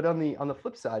on the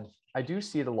flip side, I do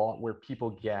see it a lot where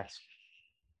people get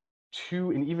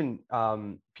too, and even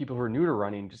people who are new to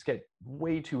running just get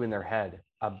way too in their head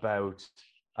about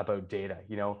data.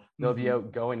 They'll be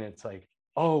out going, and it's like,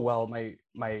 oh, well,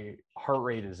 my heart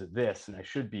rate is at this, and I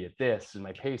should be at this, and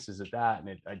my pace is at that,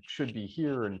 and I should be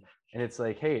here. And it's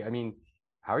like, hey, I mean,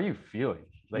 how are you feeling?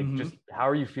 Like, just how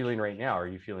are you feeling right now? Are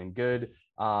you feeling good?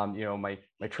 My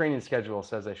training schedule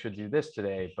says I should do this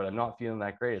today, but I'm not feeling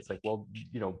that great. It's like, well,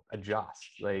 adjust.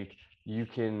 Like, you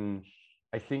can,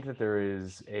 I think that there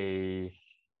is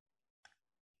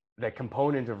that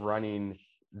component of running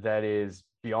that is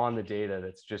beyond the data.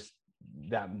 That's just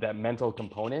that mental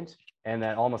component, and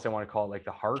that almost, I want to call it like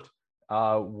the heart,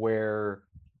 where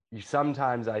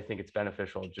sometimes I think it's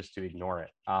beneficial just to ignore it.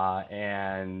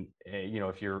 And you know,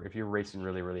 if you're racing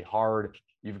really, really hard,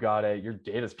 you've got your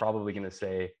data is probably going to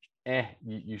say,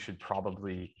 you should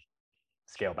probably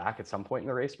scale back at some point in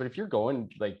the race. But if you're going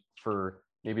like for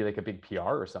maybe like a big PR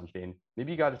or something,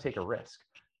 maybe you got to take a risk.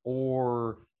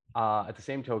 Or at the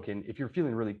same token, if you're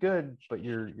feeling really good, but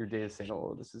your data is saying,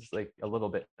 oh, this is like a little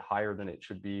bit higher than it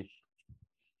should be,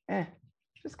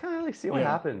 just kind of like see what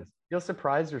happens. You'll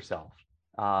surprise yourself.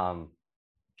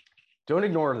 Don't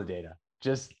ignore the data.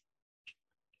 Just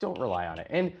don't rely on it.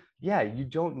 And yeah, you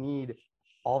don't need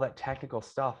all that technical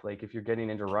stuff. Like if you're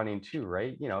getting into running too,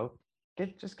 right? You know,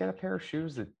 just get a pair of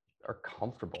shoes that are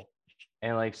comfortable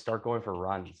and like start going for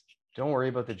runs. Don't worry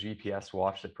about the GPS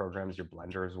watch that programs your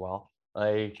blender as well.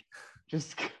 Like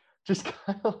just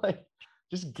kind of like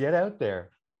just get out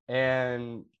there.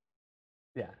 And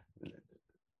yeah.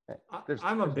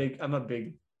 I'm a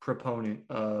big proponent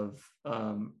of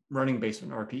running based on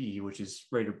RPE, which is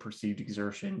rate of perceived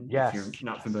exertion. Yes. If you're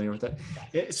not familiar with that,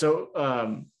 so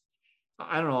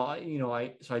I don't know.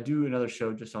 I do another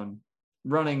show just on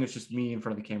running. It's just me in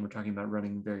front of the camera talking about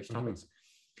running various topics.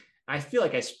 I feel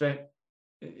like I spent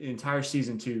an entire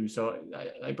season 2, so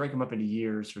I break them up into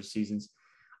years for seasons.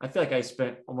 I feel like I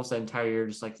spent almost that entire year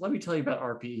just like, let me tell you about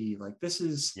RPE. Like this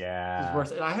is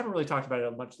worth it. I haven't really talked about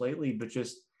it much lately, but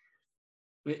just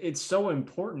it's so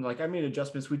important. Like I made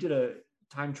adjustments. We did a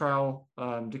time trial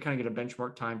to kind of get a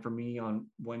benchmark time for me on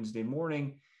Wednesday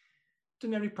morning.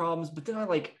 Didn't have any problems, but then I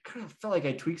like kind of felt like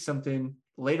I tweaked something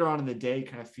later on in the day,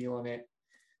 kind of feeling it,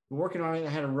 working on it.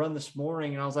 I had a run this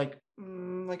morning and I was like,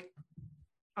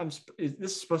 this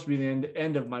is supposed to be the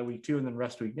end of my week 2 and then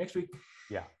rest week next week.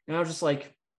 Yeah. And I was just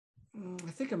like,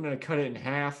 I think I'm going to cut it in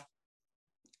half.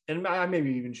 And I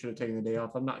maybe even should have taken the day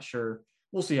off. I'm not sure.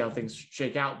 We'll see how things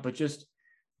shake out, but just,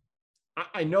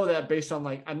 I know that based on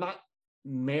like, I'm not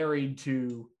married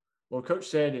to, well, coach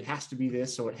said it has to be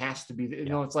this, so it has to be, you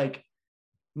know, it's like,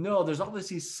 no, there's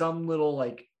obviously some little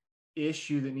like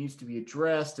issue that needs to be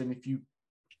addressed. And if you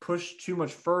push too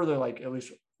much further, like at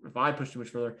least if I push too much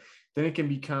further, then it can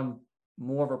become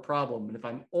more of a problem. And if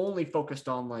I'm only focused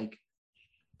on like,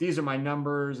 these are my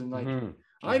numbers and like,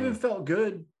 I even felt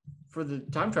good for the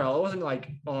time trial. It wasn't like,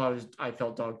 I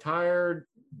felt dog tired,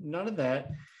 none of that,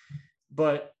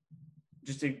 but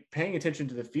just paying attention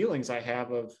to the feelings I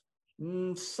have of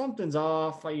something's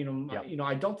off. I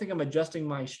don't think I'm adjusting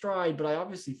my stride, but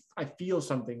I feel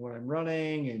something when I'm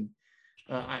running, and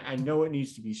I know it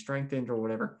needs to be strengthened or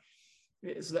whatever.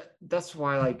 So that's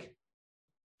why like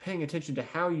paying attention to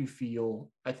how you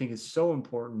feel, I think is so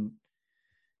important,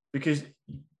 because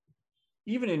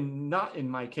even not in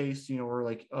my case, where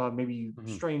like maybe you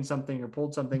strained something or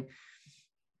pulled something,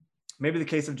 maybe the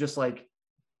case of just like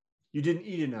you didn't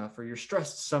eat enough or you're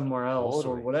stressed somewhere else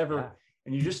or whatever,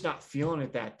 and you're just not feeling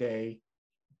it that day.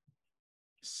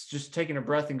 It's just taking a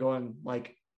breath and going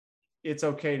like, it's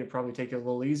okay to probably take it a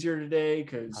little easier today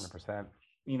because 100%.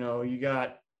 You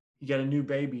got a new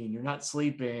baby and you're not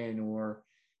sleeping, or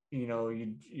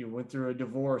you went through a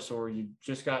divorce, or you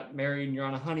just got married and you're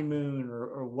on a honeymoon,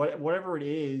 or whatever it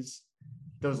is,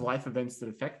 those life events that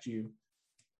affect you,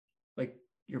 like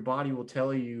your body will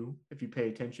tell you if you pay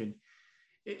attention.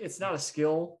 It's not a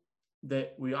skill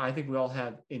that I think we all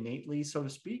have innately, so to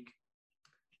speak.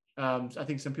 I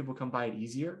think some people come by it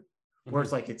easier, where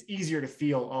it's like, it's easier to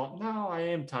feel, oh no, I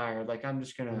am tired. Like I'm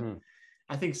just gonna,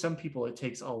 I think some people, it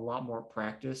takes a lot more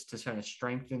practice to kind of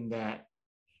strengthen that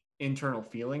internal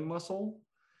feeling muscle.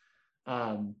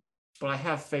 But I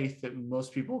have faith that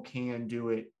most people can do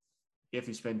it if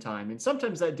you spend time. And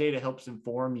sometimes that data helps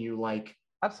inform you, like.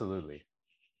 Absolutely.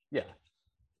 Yeah.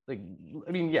 Like,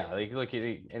 I mean, yeah, like,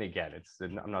 and again,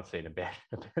 I'm not saying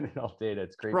abandon all data.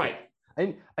 It's great. Right.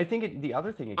 And I think the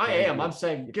other thing. I'm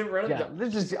saying get rid of it.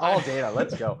 This is all data.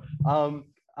 Let's go.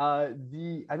 I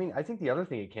think the other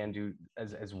thing it can do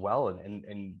as well,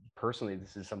 and personally,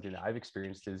 this is something that I've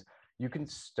experienced, is you can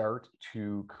start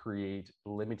to create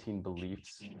limiting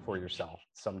beliefs for yourself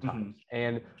sometimes.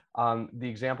 And the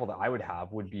example that I would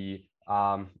have would be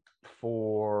and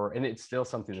it's still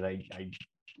something that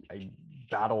I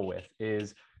battle with,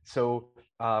 is so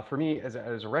for me as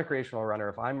a recreational runner,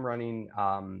 if I'm running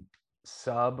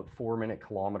sub 4-minute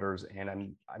kilometers,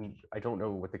 and I don't know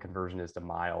what the conversion is to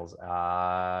miles.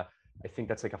 I think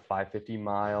that's like a 550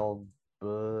 mile,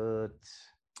 but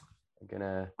I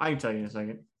can tell you in a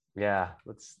second. Yeah,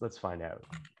 let's find out.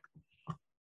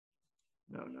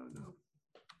 No.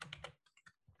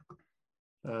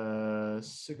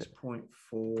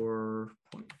 6.4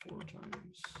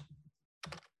 times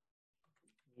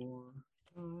 4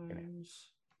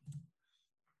 times.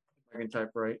 I can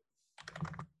type right.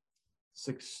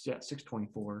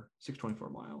 624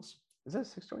 miles. Is it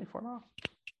 624 miles?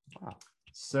 Wow.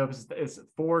 So it's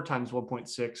 4 times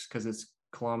 1.6 because it's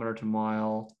kilometer to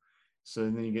mile. So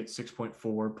then you get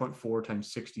 6.4. 0.4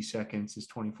 times 60 seconds is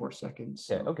 24 seconds.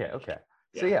 So. Okay.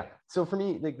 So yeah. So for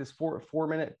me, like this 4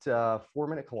 minute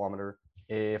kilometer,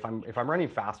 if I'm running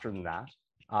faster than that,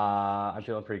 I'm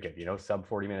feeling pretty good. You know, sub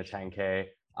 40-minute 10K.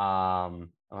 I'm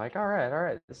like, all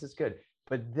right, this is good.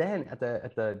 But then at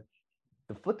the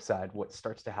flip side, what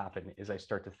starts to happen is I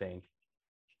start to think,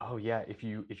 oh yeah, if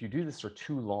you do this for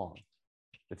too long,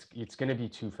 it's going to be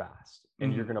too fast,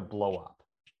 and you're going to blow up.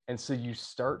 And so you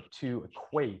start to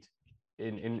equate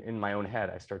in my own head,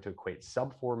 I start to equate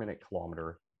sub 4-minute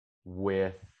kilometer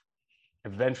with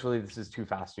eventually this is too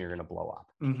fast and you're going to blow up.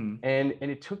 And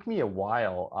it took me a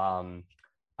while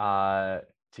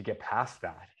to get past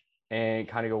that and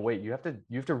kind of go, wait, you have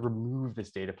to remove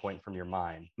this data point from your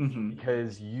mind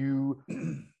because you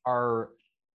are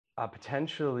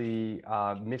potentially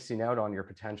missing out on your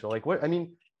potential. Like what, I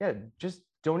mean, yeah, just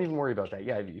don't even worry about that.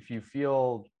 Yeah, if you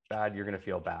feel bad, you're going to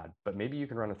feel bad, but maybe you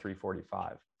can run a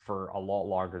 345 for a lot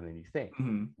longer than you think.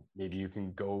 Maybe you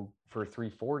can go for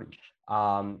 340.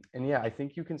 And yeah, I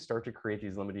think you can start to create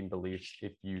these limiting beliefs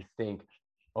if you think,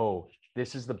 oh,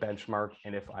 this is the benchmark,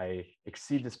 and if I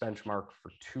exceed this benchmark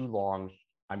for too long,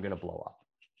 I'm going to blow up.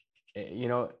 You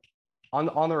know,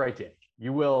 on the right day,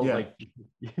 you will. Like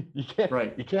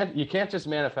you can't just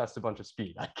manifest a bunch of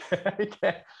speed. I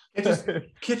can't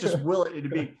just will it to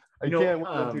be. I can't will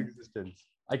it into existence.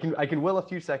 I can will a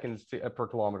few seconds per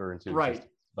kilometer into existence.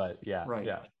 But yeah.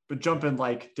 But jumping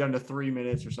like down to 3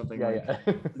 minutes or something.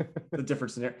 The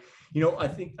difference in there. You know, I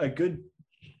think a good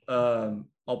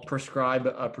I'll prescribe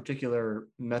a particular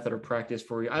method or practice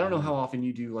for you. I don't know how often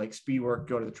you do like speed work,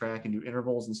 go to the track and do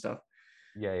intervals and stuff.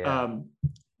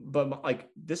 But like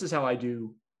this is how I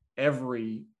do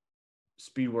every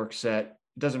speed work set.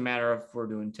 It doesn't matter if we're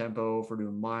doing tempo, if we're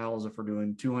doing miles, if we're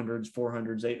doing 200s,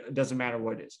 400s, it doesn't matter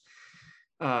what it is.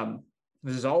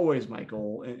 This is always my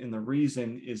goal. And the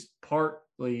reason is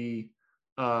partly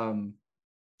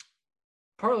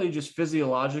just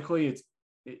physiologically,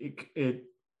 it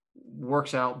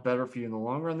works out better for you in the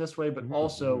long run this way, but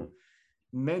also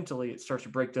mentally it starts to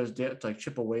break those like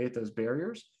chip away at those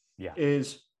barriers.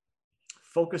 Is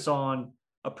focus on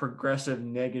a progressive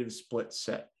negative split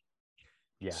set.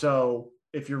 So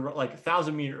if you're like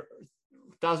 1,000 meter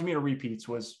repeats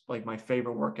was like my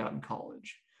favorite workout in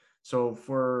college. So if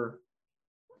we're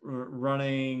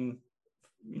running,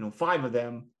 5 of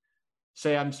them,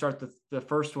 say I'm start the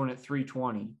first one at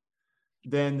 320,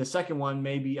 then the second one,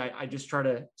 maybe I just try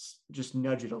to just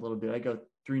nudge it a little bit. I go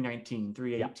 319,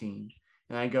 318,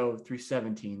 and I go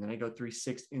 317, then I go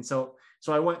 360. And so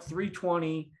I went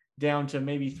 320 down to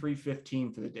maybe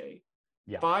 315 for the day.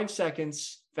 5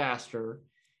 seconds faster.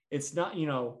 It's not,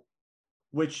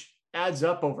 which adds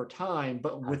up over time,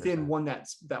 but within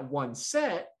 100%. that one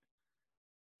set,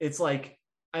 it's like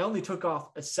I only took off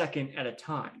a second at a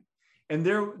time. And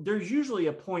there's usually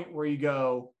a point where you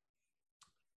go,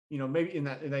 maybe in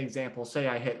that example, say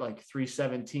I hit like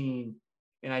 317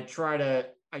 and I try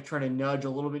to nudge a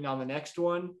little bit on the next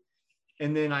one.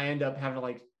 And then I end up having to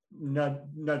like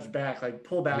nudge back, like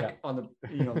pull back on the,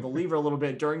 the lever a little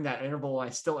bit during that interval. I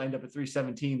still end up at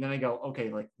 317. Then I go, okay,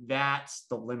 like that's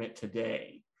the limit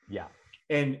today.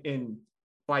 And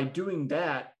by doing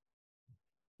that,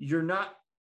 you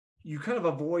kind of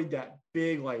avoid that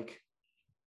big, like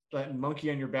that monkey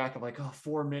on your back of like,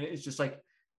 4 minutes. It's just like,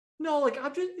 no, like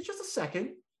it's just a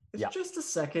second. It's just a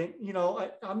second.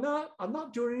 I'm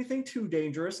not doing anything too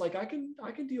dangerous. Like I can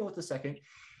deal with a second.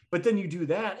 But then you do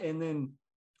that, and then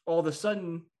all of a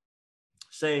sudden,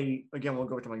 say again, we'll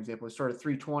go to my example. We started at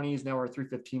 320s. Now we're at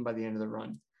 315 by the end of the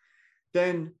run.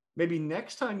 Then maybe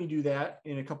next time you do that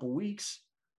in a couple of weeks,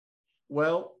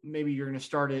 well, maybe you're going to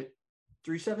start at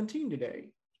 317 today.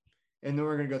 And then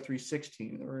we're going to go 316,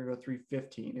 and then we're going to go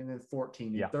 315, and then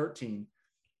 14 and 13.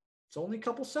 It's only a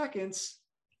couple seconds,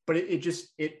 but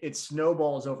it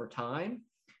snowballs over time.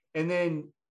 And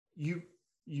then you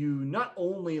not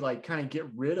only like kind of get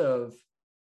rid of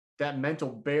that mental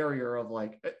barrier of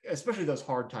like, especially those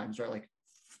hard times, right? Like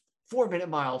 4-minute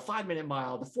mile, 5-minute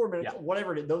mile, the 4 minutes,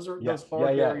 whatever it is, those are those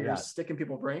hard barriers stick in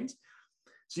people's brains.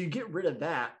 So you get rid of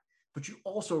that, but you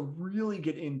also really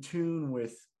get in tune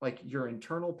with like your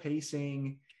internal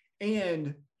pacing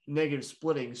and negative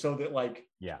splitting, so that like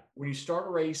when you start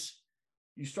a race,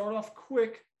 you start off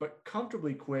quick, but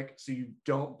comfortably quick, so you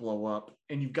don't blow up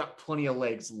and you've got plenty of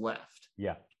legs left.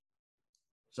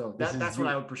 So that's what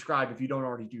I would prescribe if you don't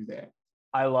already do that.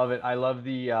 I love it. I love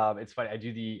the, it's funny. I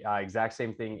do the exact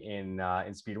same thing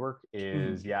in speed work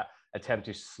is attempt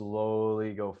to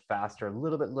slowly go faster, a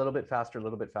little bit faster, a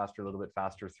little bit faster, a little bit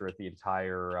faster throughout the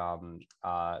entire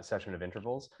session of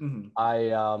intervals. Mm-hmm.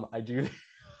 I do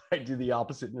I do the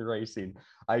opposite in racing.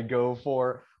 I go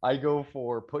for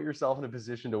put yourself in a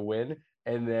position to win,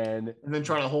 and then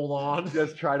try to hold on.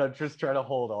 just try to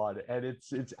hold on. And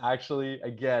it's actually,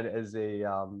 again, as a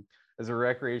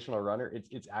recreational runner,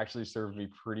 it's actually served me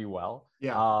pretty well.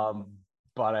 Yeah.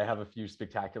 But I have a few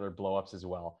spectacular blowups as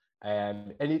well.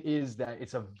 And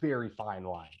it's a very fine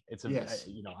line. It's Yes.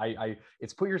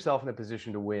 it's put yourself in a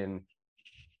position to win,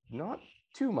 not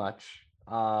too much.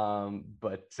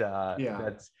 But it's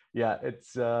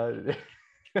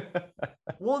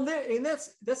Well, and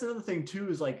that's another thing too,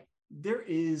 is like, there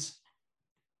is,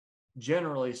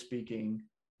 generally speaking,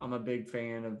 I'm a big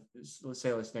fan of, let's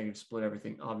negative split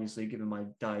everything, obviously, given my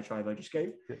diatribe I just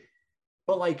gave. Yeah.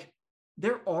 But like,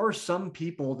 there are some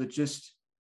people that just,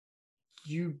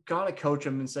 you got to coach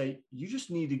them and say, you just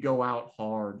need to go out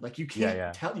hard. Like, you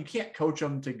can't you can't coach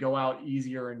them to go out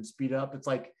easier and speed up. It's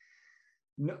like,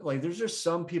 no, like, there's just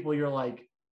some people you're like,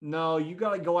 no, you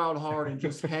got to go out hard and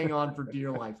just hang on for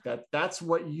dear life. That's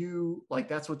what you like.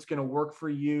 That's what's going to work for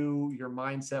you, your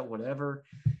mindset, whatever.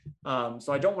 So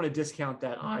I don't want to discount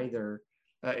that either.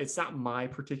 It's not my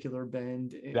particular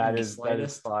bend in the slightest. That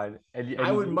is fine. And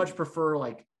I would much prefer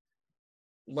like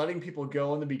letting people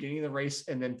go in the beginning of the race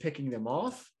and then picking them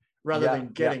off, rather than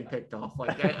getting picked off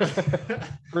like that.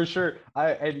 For sure.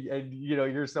 And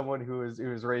you're someone who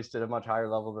is raced at a much higher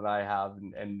level than I have,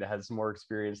 and has more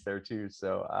experience there too.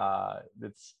 So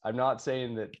I'm not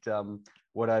saying that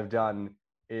what I've done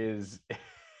is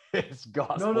it's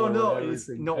gospel. No. It's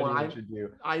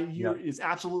it's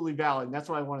absolutely valid. And that's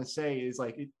what I want to say is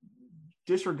like,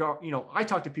 disregard, I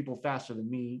talk to people faster than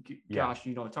me. Gosh,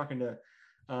 talking to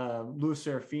Louis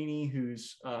Serafini,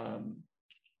 who's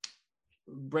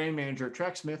brand manager at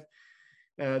Tracksmith.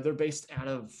 They're based out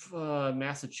of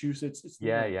Massachusetts. It's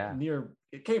near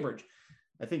Cambridge.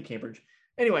 I think Cambridge.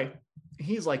 Anyway,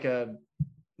 he's like a,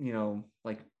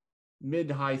 like mid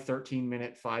to high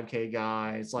 13-minute 5K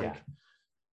guy. It's like,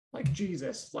 like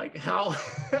Jesus, like how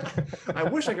I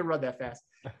wish I could run that fast.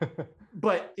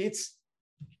 But it's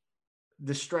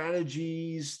the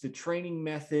strategies, the training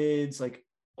methods, like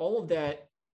all of that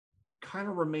kind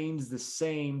of remains the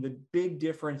same. The big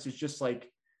difference is just like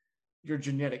your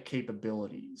genetic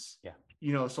capabilities.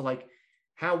 Yeah. So like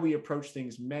how we approach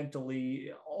things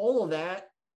mentally, all of that,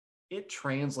 it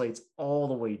translates all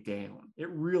the way down. It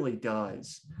really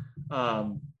does.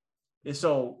 And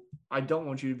so I don't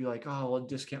want you to be like, oh, well,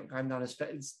 discount, I'm not as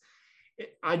fast.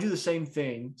 I do the same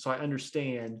thing, so I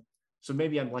understand. So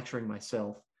maybe I'm lecturing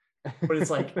myself, but it's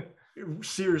like,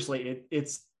 seriously,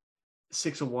 it's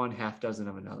 6 of one, half dozen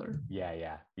of another.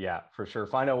 Yeah, for sure.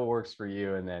 Find out what works for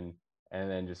you, and then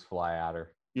just fly at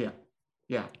her.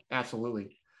 Yeah,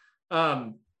 absolutely.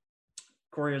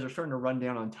 Corey, as we're starting to run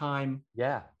down on time,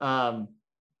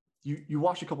 you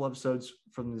watched a couple episodes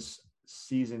from this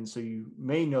season, so you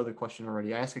may know the question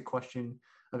already. I ask a question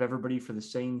of everybody for the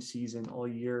same season all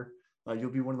year.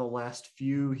 You'll be one of the last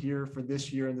few here for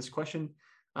this year in this question,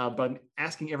 but I'm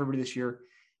asking everybody this year,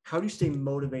 how do you stay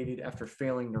motivated after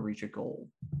failing to reach a goal?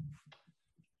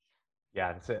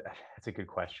 Yeah, that's a good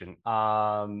question.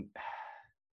 I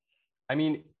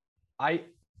mean, I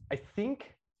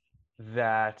think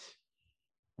that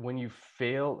when you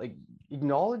fail, like,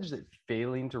 acknowledge that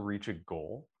failing to reach a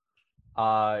goal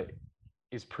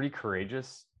is pretty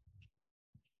courageous,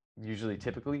 usually,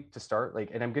 typically, to start.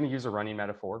 Like, and I'm going to use a running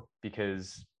metaphor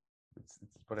because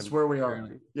it's where we are.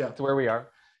 Yeah, it's where we are.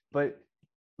 But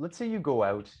let's say you go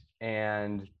out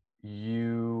and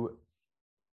you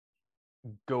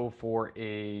go for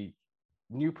a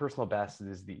new personal best that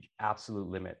is the absolute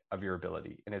limit of your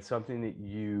ability, and it's something that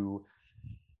you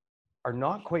are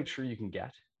not quite sure you can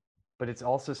get, but it's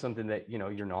also something that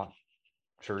you're not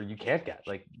sure you can't get.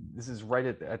 Like, this is right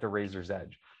at the razor's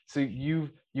edge. So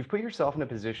you've put yourself in a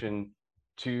position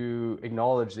to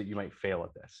acknowledge that you might fail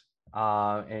at this,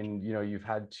 and you've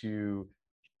had to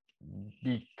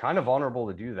be kind of vulnerable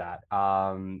to do that.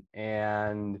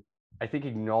 And I think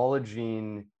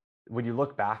acknowledging, when you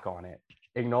look back on it,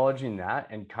 acknowledging that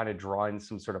and kind of drawing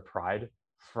some sort of pride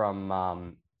from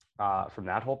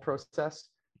that whole process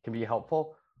can be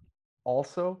helpful.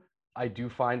 Also, I do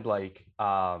find like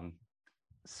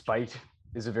spite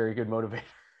is a very good motivator.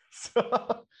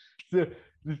 So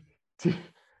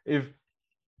if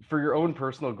for your own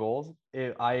personal goals,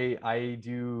 I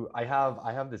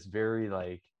have this very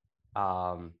like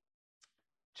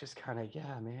just kind of,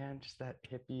 yeah, man, just that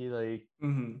hippie, like,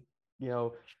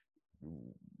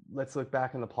 let's look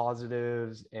back on the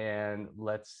positives and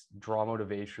let's draw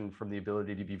motivation from the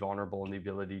ability to be vulnerable and the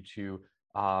ability to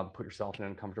put yourself in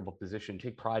an uncomfortable position,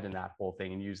 take pride in that whole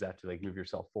thing and use that to like move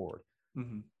yourself forward.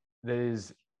 Mm-hmm. That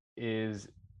is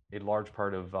a large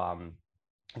part of I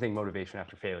think motivation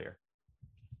after failure.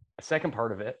 A second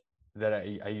part of it that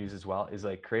I use as well is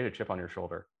like create a chip on your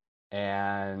shoulder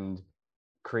and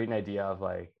create an idea of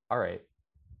like, all right,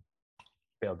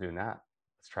 failed doing that.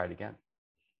 Let's try it again.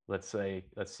 Let's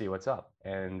see what's up,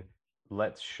 and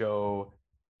let's show.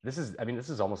 This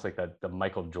is almost like the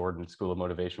Michael Jordan school of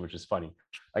motivation, which is funny.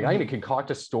 Like I'm going to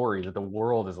concoct a story that the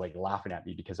world is like laughing at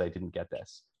me because I didn't get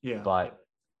this. Yeah. But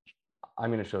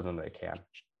I'm going to show them that I can,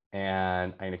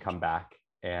 and I'm going to come back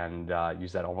and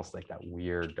use that almost like that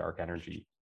weird dark energy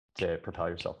to propel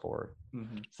yourself forward.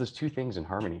 Mm-hmm. So there's two things in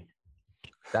harmony.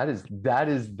 That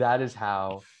is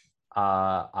how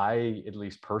I at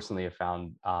least personally have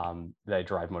found that I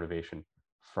derive motivation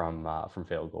from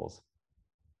failed goals.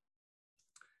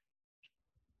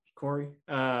 Corey,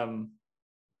 I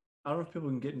don't know if people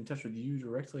can get in touch with you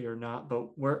directly or not,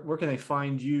 but where can they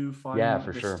find you? Find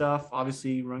for your sure. stuff?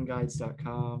 Obviously,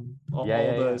 runguides.com. All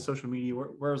the social media.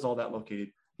 Where is all that located?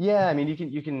 Yeah, I mean,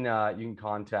 you can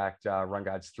contact Run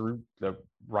Guides through the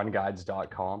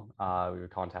runguides.com. We have a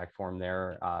contact form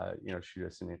there. Shoot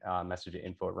us a message at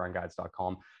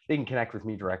info@runguides.com. They can connect with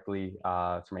me directly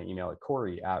through my email at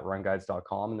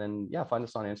corey@runguides.com, and then find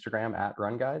us on Instagram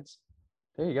 @runguides.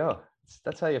 There you go.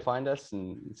 That's how you find us,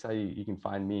 and it's how you can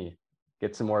find me.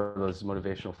 Get some more of those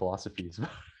motivational philosophies.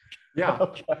 Yeah.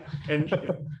 And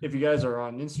if you guys are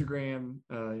on Instagram,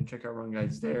 you check out Run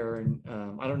Guides there. And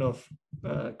I don't know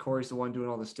if Corey's the one doing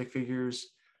all the stick figures.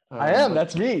 I am.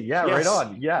 That's me. Yeah, yes, right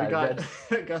on. Yeah.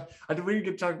 We didn't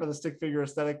get to talk about the stick figure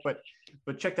aesthetic, but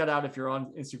check that out if you're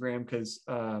on Instagram, because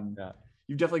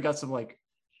you've definitely got some like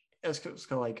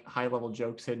high level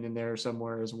jokes hidden in there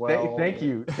somewhere as well. Thank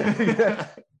you.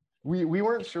 We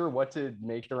weren't sure what to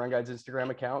make the Run Guides Instagram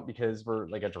account because we're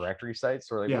like a directory site.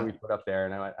 So we're like, what do we put up there?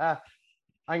 And I went,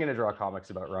 I'm gonna draw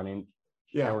comics about running.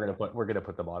 Yeah, and we're gonna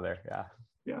put them on there.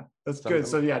 Yeah, that's good.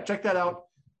 So check that out.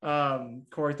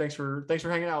 Corey, thanks for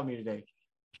hanging out with me today.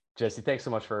 Jesse, thanks so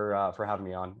much for having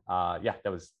me on. That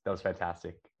was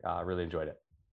fantastic. Really enjoyed it.